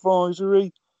just an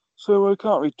advisory. So I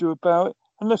can't really do about it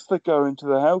unless they go into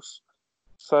the house.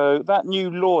 So that new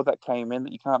law that came in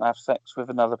that you can't have sex with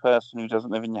another person who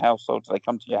doesn't live in your household if they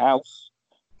come to your house,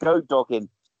 go dogging.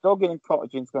 Dogging and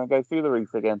cottaging is going to go through the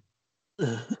roof again.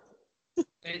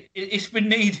 It's been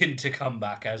needing to come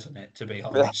back, hasn't it, to be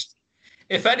honest?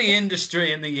 If any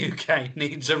industry in the UK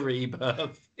needs a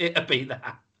rebirth, it'll be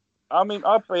that. I mean,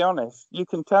 I'll be honest, you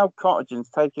can tell cottaging's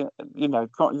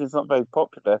cottaging's not very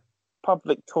popular.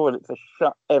 Public toilets are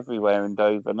shut everywhere in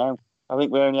Dover now. I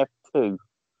think we only have 2.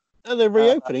 And they're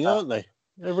reopening, aren't they?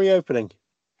 They're reopening.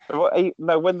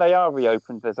 No, when they are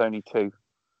reopened, there's only 2.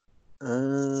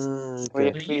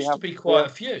 There used to be quite a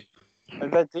few.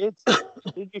 There did. There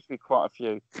used to be quite a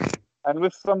few. And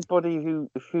with somebody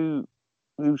who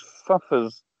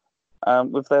suffers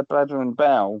with their bladder and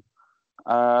bowel,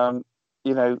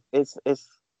 it's.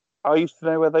 I used to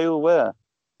know where they all were,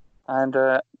 and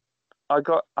I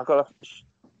got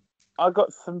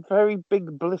some very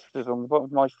big blisters on the bottom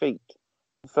of my feet.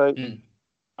 So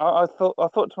I thought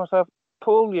to myself,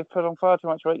 Paul, you've put on far too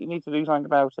much weight. You need to do something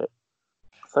about it.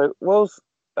 So whilst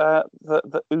the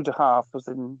Uda half was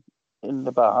in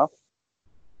the bath,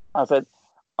 I said,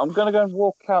 I'm going to go and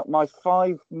walk out my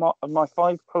 5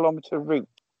 kilometre route.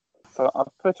 So I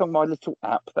put on my little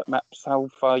app that maps how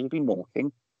far you've been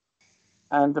walking.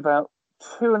 And about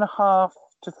 2.5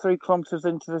 to 3 kilometres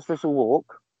into this little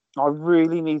walk, I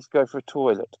really need to go for a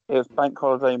toilet. It was Bank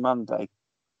Holiday Monday.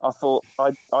 I thought,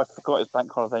 I forgot it's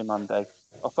Bank Holiday Monday.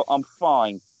 I thought, I'm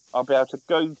fine. I'll be able to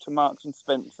go to Marks and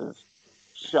Spencer's.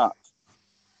 Shut.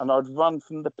 and I'd run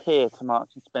from the pier to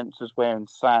Marks and Spencer's wearing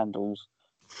sandals.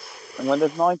 And when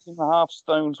there's 19.5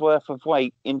 stones worth of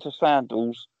weight into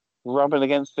sandals, rubbing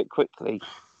against it quickly,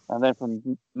 and then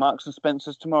from Marks and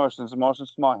Spencer's to Morrison's and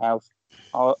Morrison's to my house,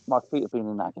 my feet have been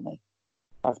in agony.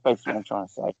 That's basically what I'm trying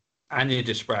to say. And you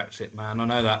dyspraxic, man. I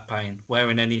know that pain.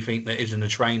 Wearing anything that isn't a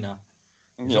trainer.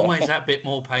 It's always that bit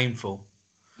more painful.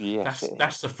 Yeah,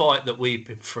 that's the fight that we've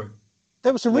been through.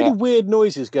 There were some really weird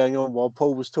noises going on while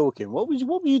Paul was talking. What were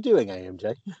you doing,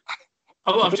 AMJ?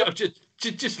 I'm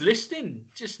just listening.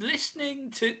 Just listening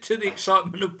to the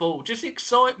excitement of Paul. Just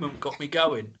excitement got me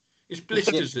going. It's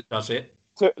blisters that does it.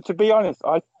 To be honest,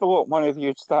 I thought one of you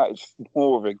had started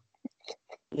snoring.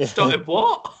 Started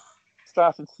what?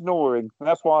 Started snoring. And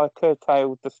that's why I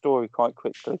curtailed the story quite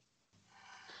quickly.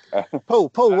 Paul,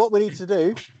 what we need to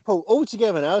do, Paul, all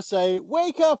together now, say,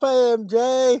 wake up,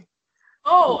 AMJ.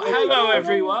 Oh, hello,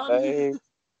 everyone. Hey.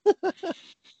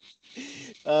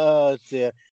 Oh,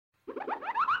 dear.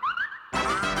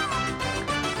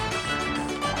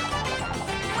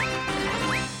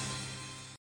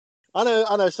 I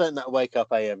know something that'll wake up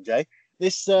AMJ.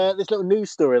 This little news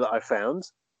story that I found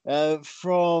it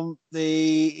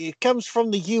comes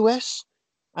from the US,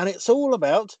 and it's all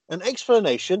about an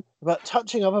explanation about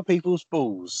touching other people's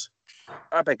balls.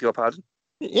 I beg your pardon.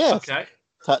 Yes. Okay.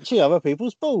 Touching other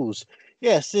people's balls.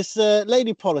 Yes, this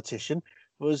lady politician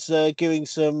was giving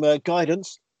some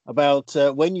guidance about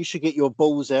when you should get your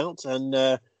balls out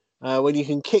and when you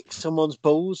can kick someone's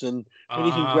balls and when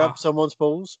you can grab someone's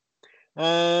balls.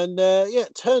 And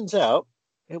it turns out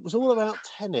it was all about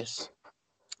tennis.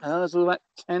 Oh, it was all about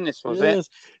tennis, was it?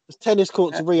 Tennis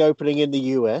courts are reopening in the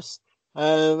US.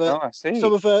 I see.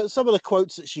 Some of the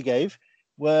quotes that she gave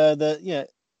were that,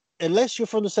 unless you're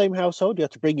from the same household, you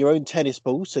have to bring your own tennis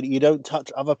balls so that you don't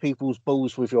touch other people's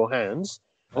balls with your hands.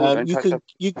 You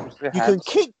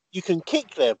can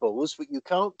kick their balls, but you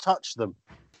can't touch them.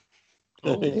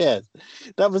 Yes,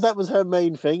 that was her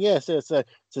main thing. Yes, so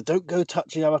don't go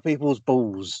touching other people's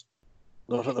balls.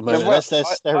 Not at the moment. Unless they're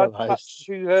sterilised.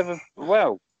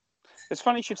 Well, it's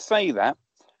funny you should say that.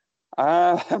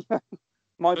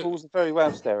 My balls are very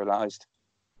well sterilised.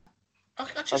 I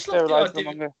I just sterilise them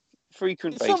on a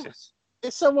frequent basis.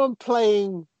 Is someone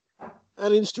playing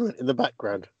an instrument in the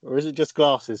background, or is it just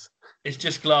glasses? It's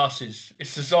just glasses.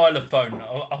 It's the xylophone.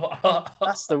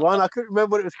 That's the one. I couldn't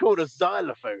remember what it was called. A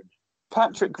xylophone.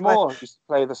 Patrick Moore used to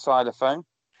play the xylophone.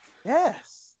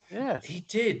 Yes. He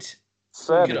did.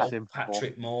 Good old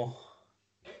Patrick Moore.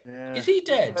 Yeah. Is he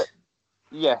dead?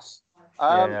 Yes.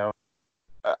 I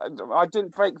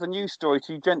didn't break the news story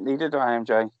too gently, did I,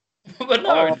 MJ? But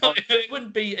no, it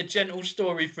wouldn't be a gentle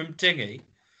story from Tingy.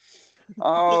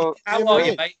 Oh, how are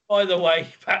you, mate? By the way,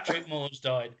 Patrick Moore's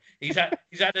died. He's had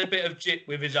a bit of jip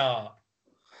with his art.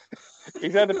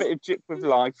 He's had a bit of jip with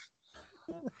life.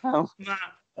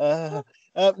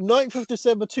 9th of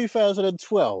December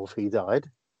 2012, he died.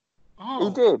 Oh.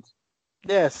 He did.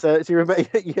 Yes, so you remember?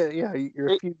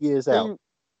 You're a few years out.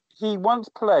 He once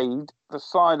played the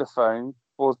xylophone,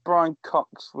 whilst Brian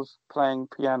Cox was playing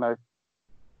piano.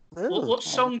 Oh. What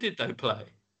song did they play?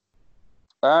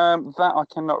 That I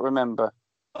cannot remember.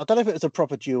 I don't know if it was a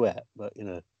proper duet, but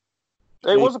it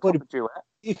was a proper duet.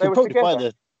 You can probably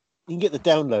you can get the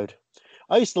download.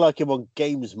 I used to like him on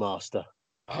Games Master.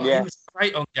 Oh, yeah. He was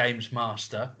great on Games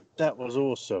Master. That was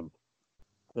awesome.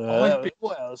 What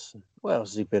else? What else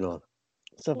has he been on?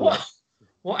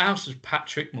 What else has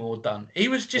Patrick Moore done? He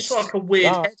was just like a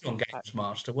weird head on Games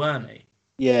Master, weren't he?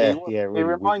 Yeah, really it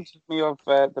reminded me of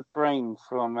the brain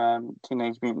from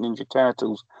Teenage Mutant Ninja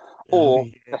Turtles, or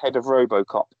the head of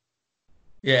RoboCop.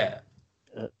 Yeah.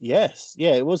 Yes.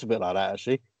 Yeah, it was a bit like that,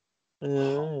 actually.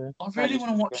 I really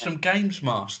want to watch some Games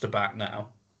Master back now.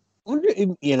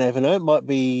 You never know. It might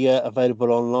be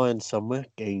available online somewhere.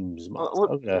 Games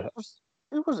Master.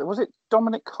 Who was it? Was it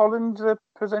Dominic Holland, the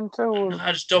presenter? Or... No,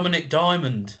 it's Dominic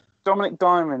Diamond. Dominic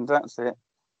Diamond, that's it.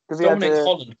 Dominic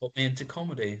Holland put me into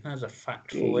comedy. That's a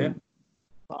fact for him.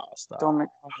 Dominic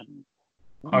Holland.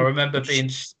 I remember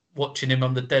watching him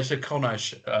on the Des O'Connor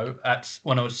show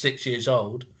when I was 6 years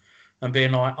old and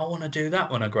being like, I want to do that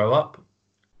when I grow up.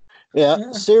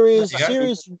 Yeah. Series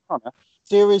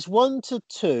 1 to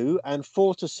 2 and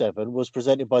 4 to 7 was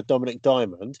presented by Dominic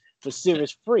Diamond, but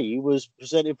Series 3 was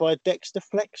presented by Dexter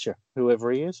Fletcher,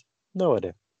 whoever he is. No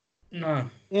idea. No.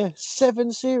 Yeah,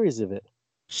 7 series of it.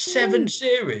 7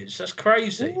 series? That's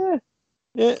crazy.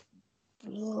 Yeah.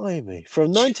 Blimey.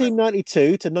 From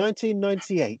 1992 to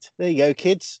 1998. There you go,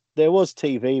 kids. There was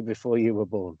TV before you were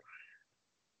born.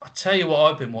 I'll tell you what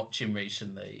I've been watching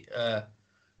recently.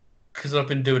 Because I've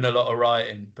been doing a lot of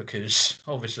writing because,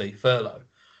 obviously, furlough.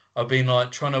 I've been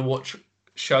trying to watch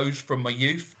shows from my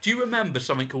youth. Do you remember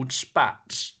something called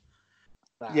Spats?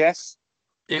 Yes.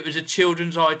 It was a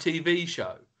children's ITV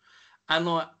show. And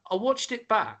like I watched it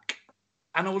back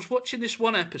and I was watching this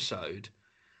one episode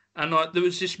and like there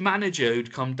was this manager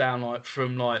who'd come down like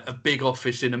from like a big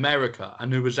office in America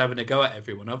and who was having a go at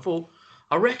everyone. I thought,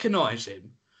 I recognise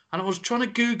him. And I was trying to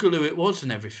Google who it was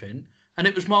and everything. And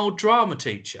it was my old drama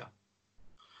teacher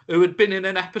who had been in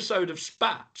an episode of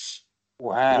Spats.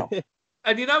 Wow.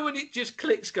 And you know when it just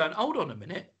clicks going, hold on a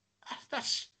minute,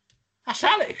 that's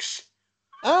Alex.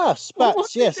 Ah, Spats.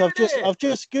 What's he Yes, doing here? I've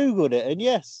just Googled it, and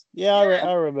yes,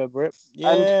 I remember it.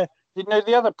 Yeah. And you know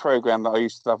the other program that I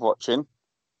used to love watching?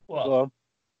 What? Go on.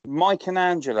 Mike and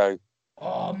Angelo.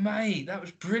 Oh, mate, that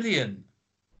was brilliant.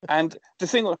 And the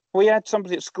thing, we had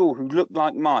somebody at school who looked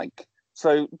like Mike.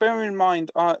 So bear in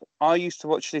mind, I used to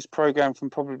watch this program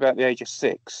from probably about the age of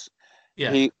 6.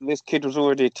 Yeah. This kid was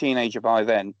already a teenager by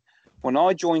then. When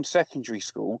I joined secondary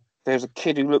school, there was a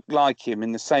kid who looked like him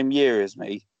in the same year as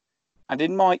me. And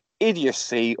in my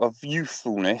idiocy of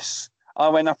youthfulness, I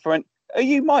went up and went, "Are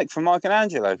you Mike from Mike and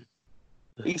Angelo?"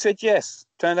 He said yes.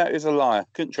 Turned out he was a liar.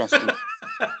 Couldn't trust him.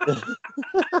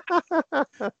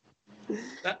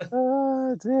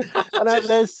 Oh dear. I know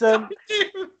there's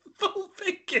Full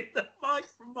thinking that Mike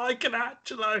from Mike and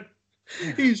Angelo.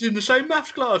 He's in the same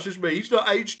maths class as me. He's not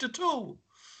aged at all.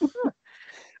 You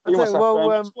must have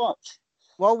well, to watch.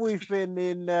 while we've been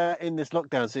in this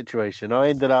lockdown situation, I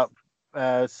ended up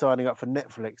signing up for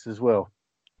Netflix as well.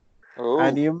 Oh,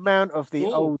 And the amount of the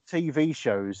Ooh. old TV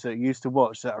shows that I used to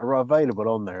watch that are available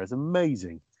on there is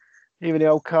amazing. Even the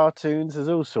old cartoons, there's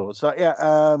all sorts. Like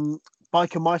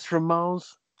Biker Mice from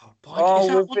Mars. Oh, is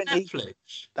that with on Vinny. Netflix?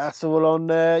 That's all on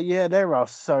there. Yeah, there are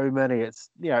so many. It's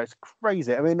it's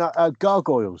crazy. I mean,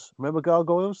 Gargoyles. Remember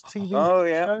Gargoyles TV? oh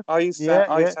yeah. show? I used to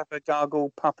Yeah, have a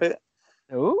gargoyle puppet.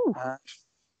 Ooh.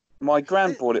 My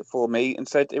gran bought it for me and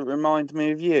said it reminded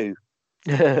me of you.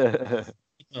 I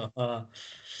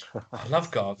love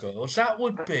Gargoyles. That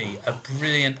would be a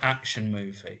brilliant action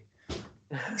movie.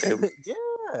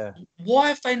 Yeah, Why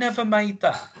have they never made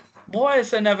that? Why has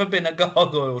there never been a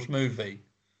Gargoyles movie?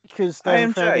 because they're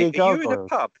AMJ, apparently are you in a gargoyles.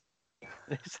 pub?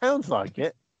 It sounds like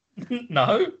it.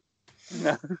 No.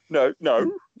 No.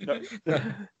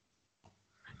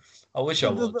 I wish I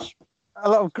was. A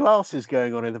lot of glasses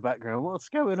going on in the background. What's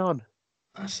going on?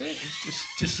 That's it. It's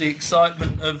just the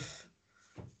excitement of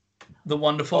the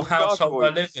wonderful Of household I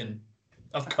gargoyles. live in.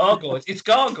 Of gargoyles. It's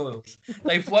gargoyles.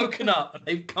 They've woken up and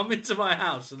they've come into my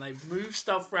house and they've moved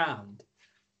stuff round.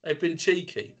 They've been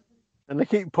cheeky. And they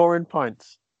keep pouring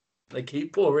pints. They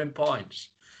keep pouring pints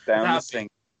Down the That'd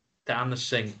sink. down the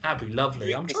sink. That'd be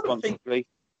lovely. I'm Drink trying to think. responsibly.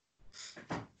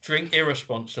 Drink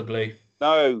irresponsibly.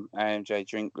 No, AMJ,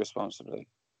 drink responsibly.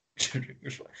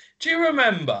 Do you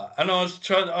remember? And I was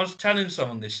telling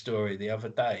someone this story the other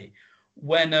day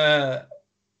when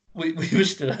we were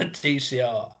still at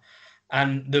TCR,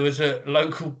 and there was a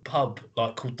local pub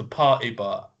like called the Party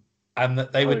Bar, and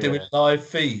that they were doing live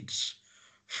feeds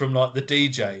from like the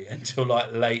DJ until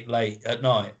like late at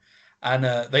night, and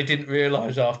they didn't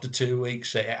realise after 2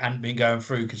 weeks that it hadn't been going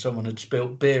through because someone had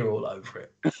spilt beer all over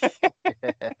it.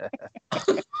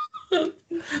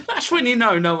 That's when you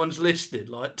know no one's listening.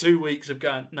 Like 2 weeks of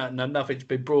going, no, nothing's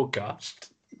been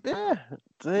broadcast. Yeah,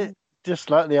 that's it. Just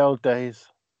like the old days.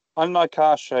 Unlike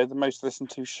our show, the most listened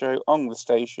to show on the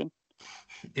station,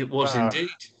 It was Wow. indeed.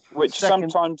 which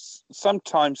Second-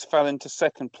 sometimes fell into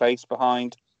second place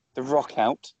behind the Rock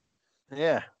Out.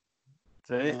 Yeah.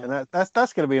 See, and that's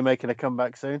going to be making a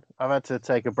comeback soon. I've had to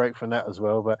take a break from that as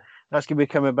well, but that's going to be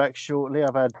coming back shortly.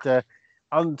 I've had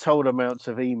untold amounts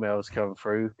of emails come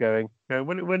through going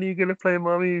when are you going to play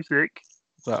my music?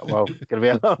 But, well, it's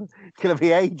going to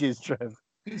be ages, Trev.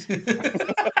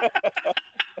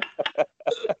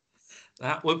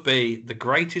 That would be the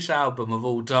greatest album of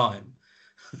all time.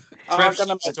 I'm Trev's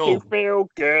gonna make Storm. you feel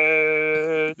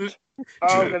good.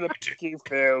 I'm gonna make you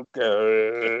feel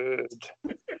good.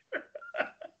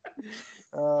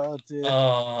 Oh dear.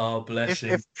 Oh, bless him.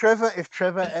 If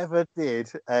Trevor ever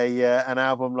did an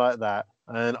album like that,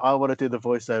 and I want to do the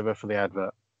voiceover for the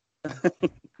advert.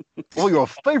 All your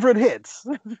favourite hits.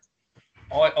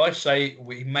 I say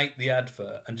we make the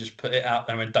advert and just put it out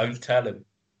there and don't tell him.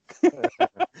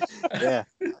 Yeah.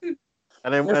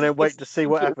 And then wait to see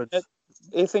what happens.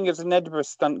 You think it's an Edinburgh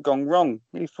stunt gone wrong?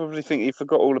 You probably think he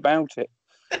forgot all about it.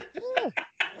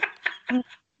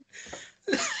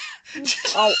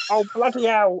 Oh bloody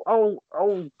hell! Oh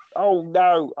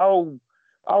no!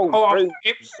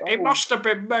 Bruce. It must have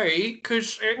been me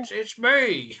because it's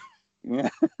me. Yeah.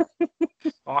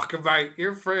 I can make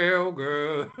you feel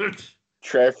good.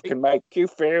 Trev can make you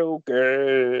feel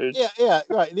good. Yeah,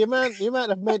 right. The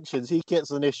amount of mentions he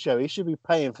gets on this show, he should be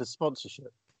paying for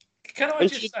sponsorship. Can I He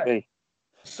just should say, be.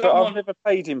 But someone, I've never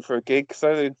paid him for a gig,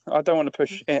 so I don't want to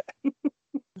push it.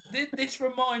 this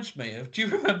reminds me of, do you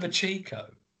remember Chico?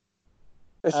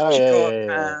 Oh,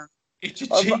 yeah. It's a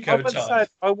Chico time.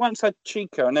 I once had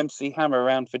Chico and MC Hammer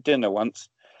around for dinner once,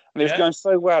 and it was Yeah. going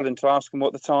so well until I asked him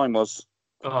what the time was.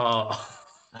 Oh,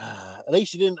 At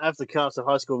least you didn't have the cast of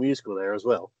High School Musical there as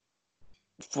well.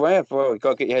 Well, you've got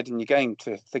to get your head in your game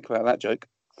to think about that joke.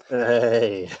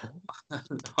 Hey.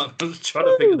 I was trying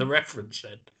to think of the reference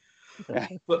then.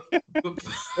 But Well,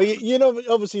 you're not,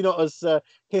 obviously not as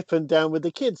hip and down with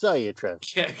the kids, are you, Trev?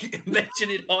 yeah,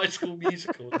 mentioning High School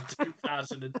Musical in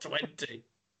 2020.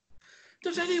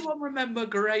 Does anyone remember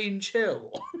Grange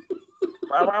Hill?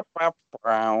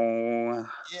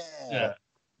 Yeah.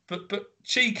 But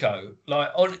Chico, like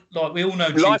we all know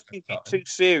Life Chico. can be too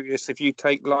serious if you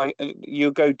take life.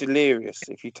 You'll go delirious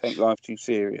if you take life too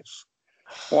serious.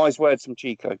 Wise words from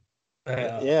Chico.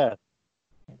 Yeah.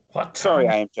 What? Sorry,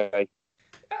 AMJ.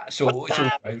 It's all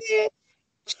right.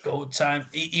 It's all time.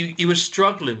 He was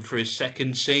struggling for his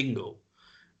second single,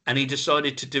 and he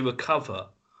decided to do a cover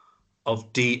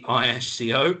of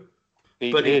DISCO.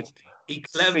 But he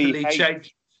cleverly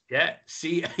changed. Yeah,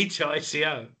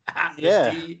 CHICO.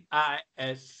 Yeah.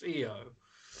 DISCO.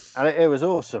 And it was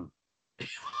awesome.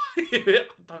 I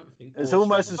don't think It's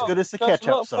almost as good as the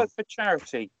ketchup song. For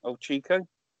charity, old Chico.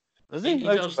 Does He he?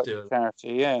 does do it. Charity,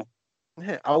 yeah.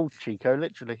 Yeah, old Chico,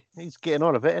 literally. He's getting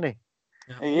on a bit, isn't he?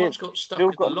 Yeah, He one's is. got stuck Still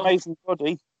in got the an loft. amazing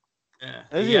body. Yeah,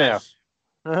 Is he he now? has.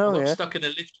 I Oh, got yeah. stuck in a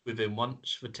lift with him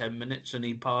once for 10 minutes and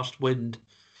he passed wind.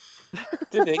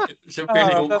 Did he? It's a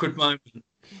really Oh, awkward moment.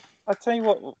 I tell you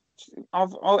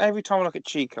what, every time I look at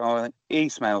Chico, I think he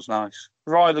smells nice.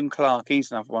 Ryan Clark,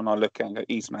 he's another one I look at and go,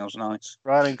 he smells nice.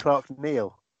 Ryan Clark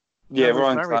Neal. Yeah, No, he's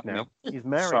Ryan married Clark. now. He's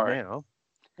married Sorry. now.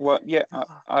 Well, yeah,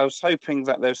 I was hoping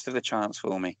that there was still a chance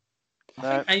for me.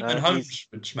 I think Eamon no, Holmes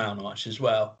would smell nice as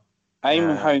well.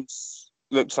 Eamon Yeah. Holmes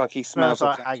looks like he Smells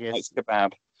smells like like haggis.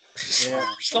 kebab.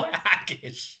 Yeah. It's like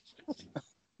haggis.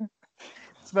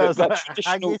 Smells that like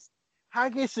traditional-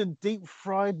 haggis and deep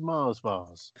fried Mars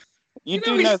bars. You know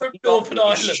do he's know from that he's Northern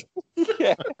Irish. Ireland.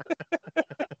 Yeah.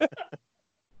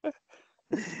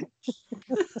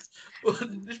 Well,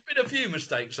 there's been a few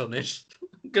mistakes on this.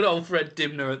 Good old Fred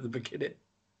Dimner at the beginning.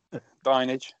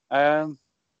 Dinage.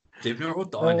 Dimner or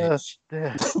Dinage?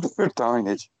 Yeah.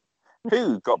 Dinage.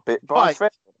 Who got bit by Right.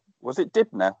 Fred? Was it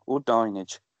Dibner or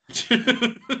Dinage?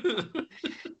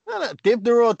 No,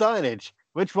 Dibner or Dinage?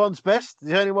 Which one's best?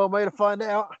 There's only one way to find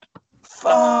out.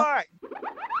 Fight!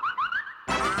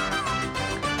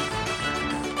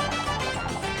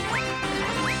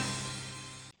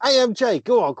 AMJ,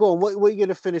 go on. What are you going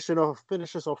to finish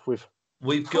us off with?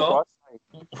 We've got.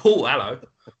 Oh, hello.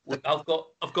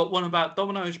 I've got one about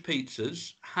Domino's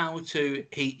pizzas. How to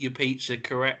heat your pizza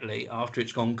correctly after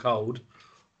it's gone cold,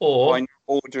 or By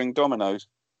ordering Domino's.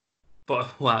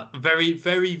 but well, very,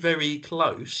 very, very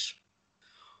close.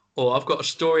 Or I've got a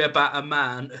story about a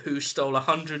man who stole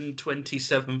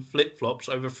 127 flip-flops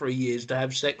over 3 years to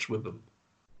have sex with them.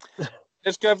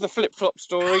 Let's go over the flip-flop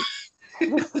story. I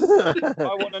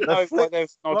want to know why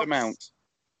there's an odd amount.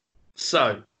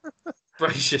 So,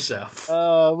 brace yourself.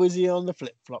 Was he on the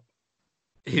flip-flop?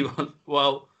 He was,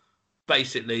 well,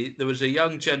 basically, there was a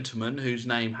young gentleman whose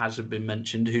name hasn't been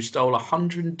mentioned who stole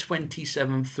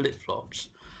 127 flip-flops.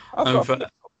 I've got Over-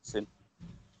 flip-flops in.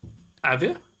 Have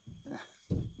you?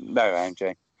 No,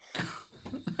 AMJ.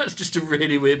 That's just a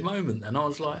really weird moment then. I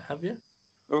was like, have you?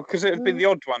 Well, because it would be the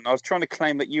odd one. I was trying to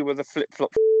claim that you were the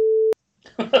flip-flop.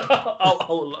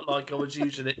 oh, like I was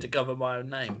using it to cover my own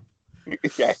name.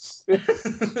 Yes.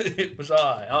 It was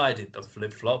I did the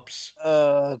flip-flops.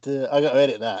 I got to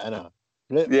edit that, ain't I?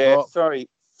 Yeah, Flip-flop.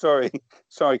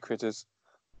 sorry, critters.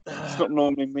 It's not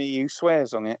normally me who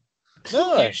swears on it.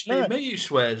 No, Usually no. me who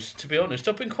swears, to be honest.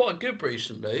 I've been quite good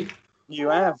recently. You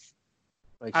have.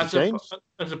 Makes a As, change.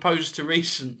 as opposed to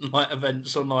recent like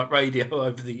events on like radio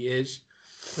over the years.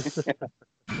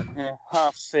 Yeah,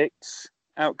 6:30.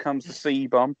 Out comes the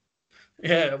C-bomb.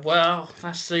 Yeah, well,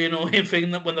 that's the annoying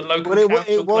thing that when the local Well, it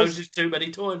council was- closes too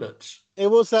many toilets. It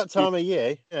was that time of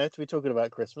year, yeah, to be talking about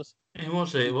Christmas. It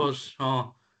was.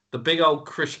 Oh, the big old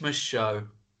Christmas show.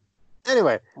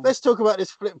 Anyway, let's talk about this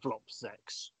flip-flop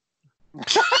sex.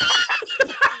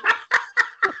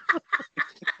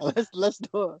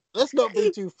 let's not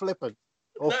be too flippant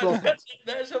or floppy.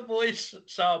 There's a voice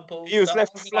sample. He was that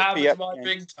left will have floppy as at my the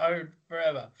end. ringtone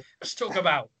forever. Let's talk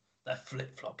about the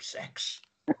flip-flop sex.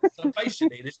 So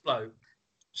basically, this bloke,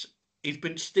 he's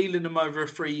been stealing them over a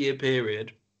 3-year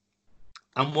period,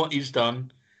 And what he's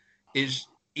done is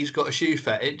he's got a shoe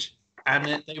fetish,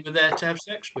 and they were there to have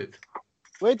sex with.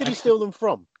 Where did he steal them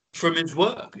from? From his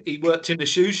work. He worked in a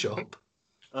shoe shop.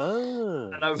 Ah.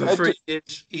 And over 3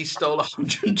 years, he stole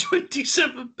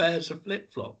 127 pairs of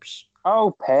flip-flops.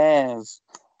 Oh, pairs.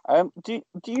 Do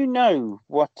you know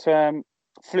what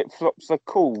flip-flops are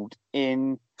called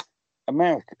in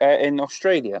America, in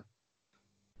Australia?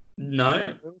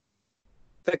 No.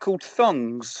 They're called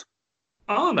thongs.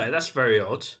 Oh, no, that's very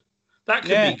odd. That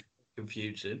could be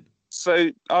confusing. So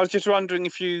I was just wondering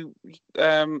if you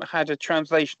had a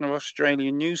translation of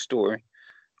Australian news story,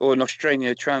 or an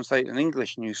Australian translated an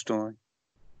English news story,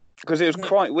 because it was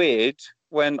quite weird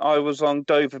when I was on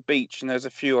Dover Beach and there's a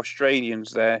few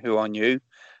Australians there who I knew,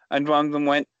 and one of them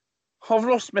went, "I've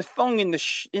lost my thong in the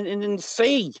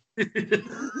sea."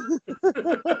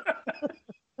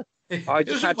 I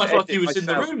just had to like he was in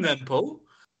the room then, Paul.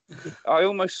 I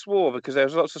almost swore because there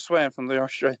was lots of swearing from the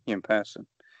Australian person.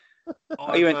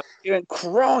 He went,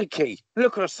 "Crikey!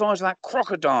 Look at the size of that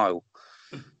crocodile."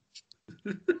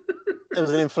 It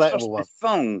was an inflatable one.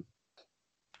 Thong.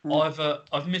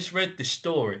 I've misread this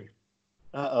story.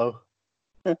 Uh-oh.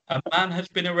 A man has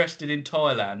been arrested in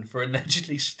Thailand for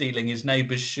allegedly stealing his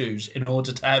neighbour's shoes in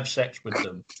order to have sex with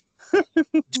them.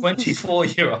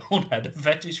 24-year-old had a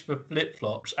fetish for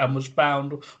flip-flops and was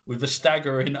found with a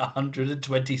staggering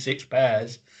 126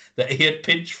 pairs that he had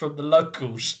pinched from the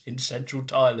locals in central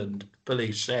Thailand,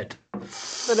 police said.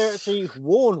 So they're actually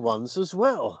worn ones as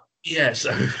well. Yeah,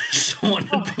 so someone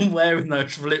had been wearing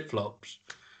those flip-flops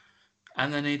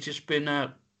and then he'd just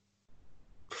been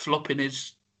flopping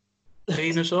his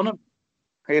penis on them.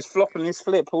 He was flopping his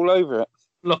flip all over it.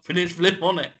 Flopping his flip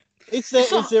on it. Is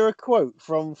there a quote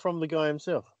from the guy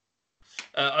himself?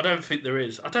 I don't think there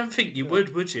is. I don't think you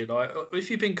would you? Like,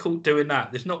 if you've been caught doing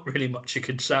that, there's not really much you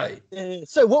can say.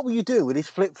 So what will you do with his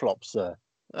flip-flops, sir?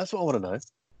 That's what I want to know.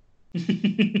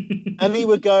 And he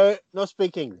would go, "Not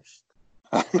speak English."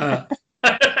 I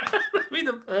mean,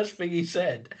 the first thing he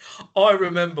said. I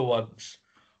remember once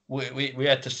we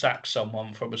had to sack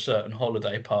someone from a certain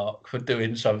holiday park for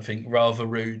doing something rather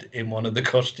rude in one of the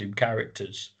costume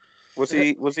characters. Was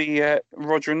he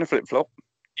Roger in the flip-flop?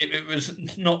 It was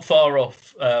not far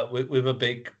off with a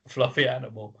big fluffy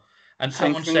animal, and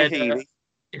someone said,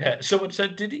 someone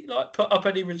said, "Did he like put up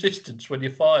any resistance when you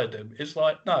fired him?" It's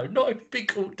like, no, not if you've been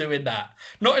caught doing that.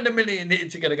 Not in a million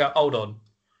years you're going to go, "Hold on,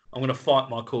 I'm going to fight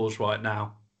my cause right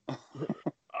now.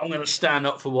 I'm going to stand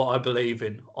up for what I believe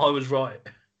in. I was right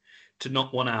to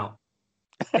knock one out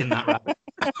in that rabbit."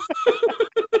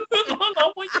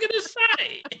 What are you going to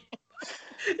say?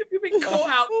 If you've been caught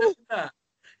out doing that,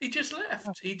 he just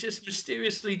left. He just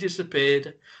mysteriously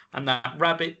disappeared, and that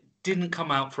rabbit didn't come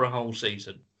out for a whole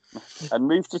season. And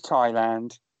moved to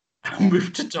Thailand.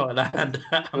 Moved to Thailand.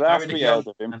 Last we heard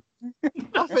of him.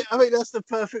 I think that's the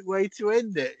perfect way to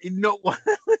end it. In not one.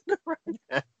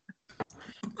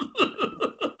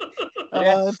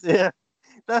 Oh dear,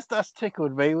 that's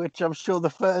tickled me, which I'm sure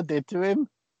the fur did to him.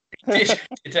 It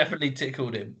definitely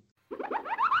tickled him.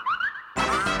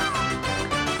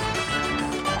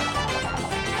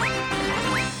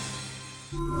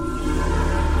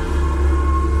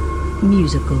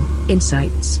 Musical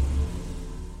Insights.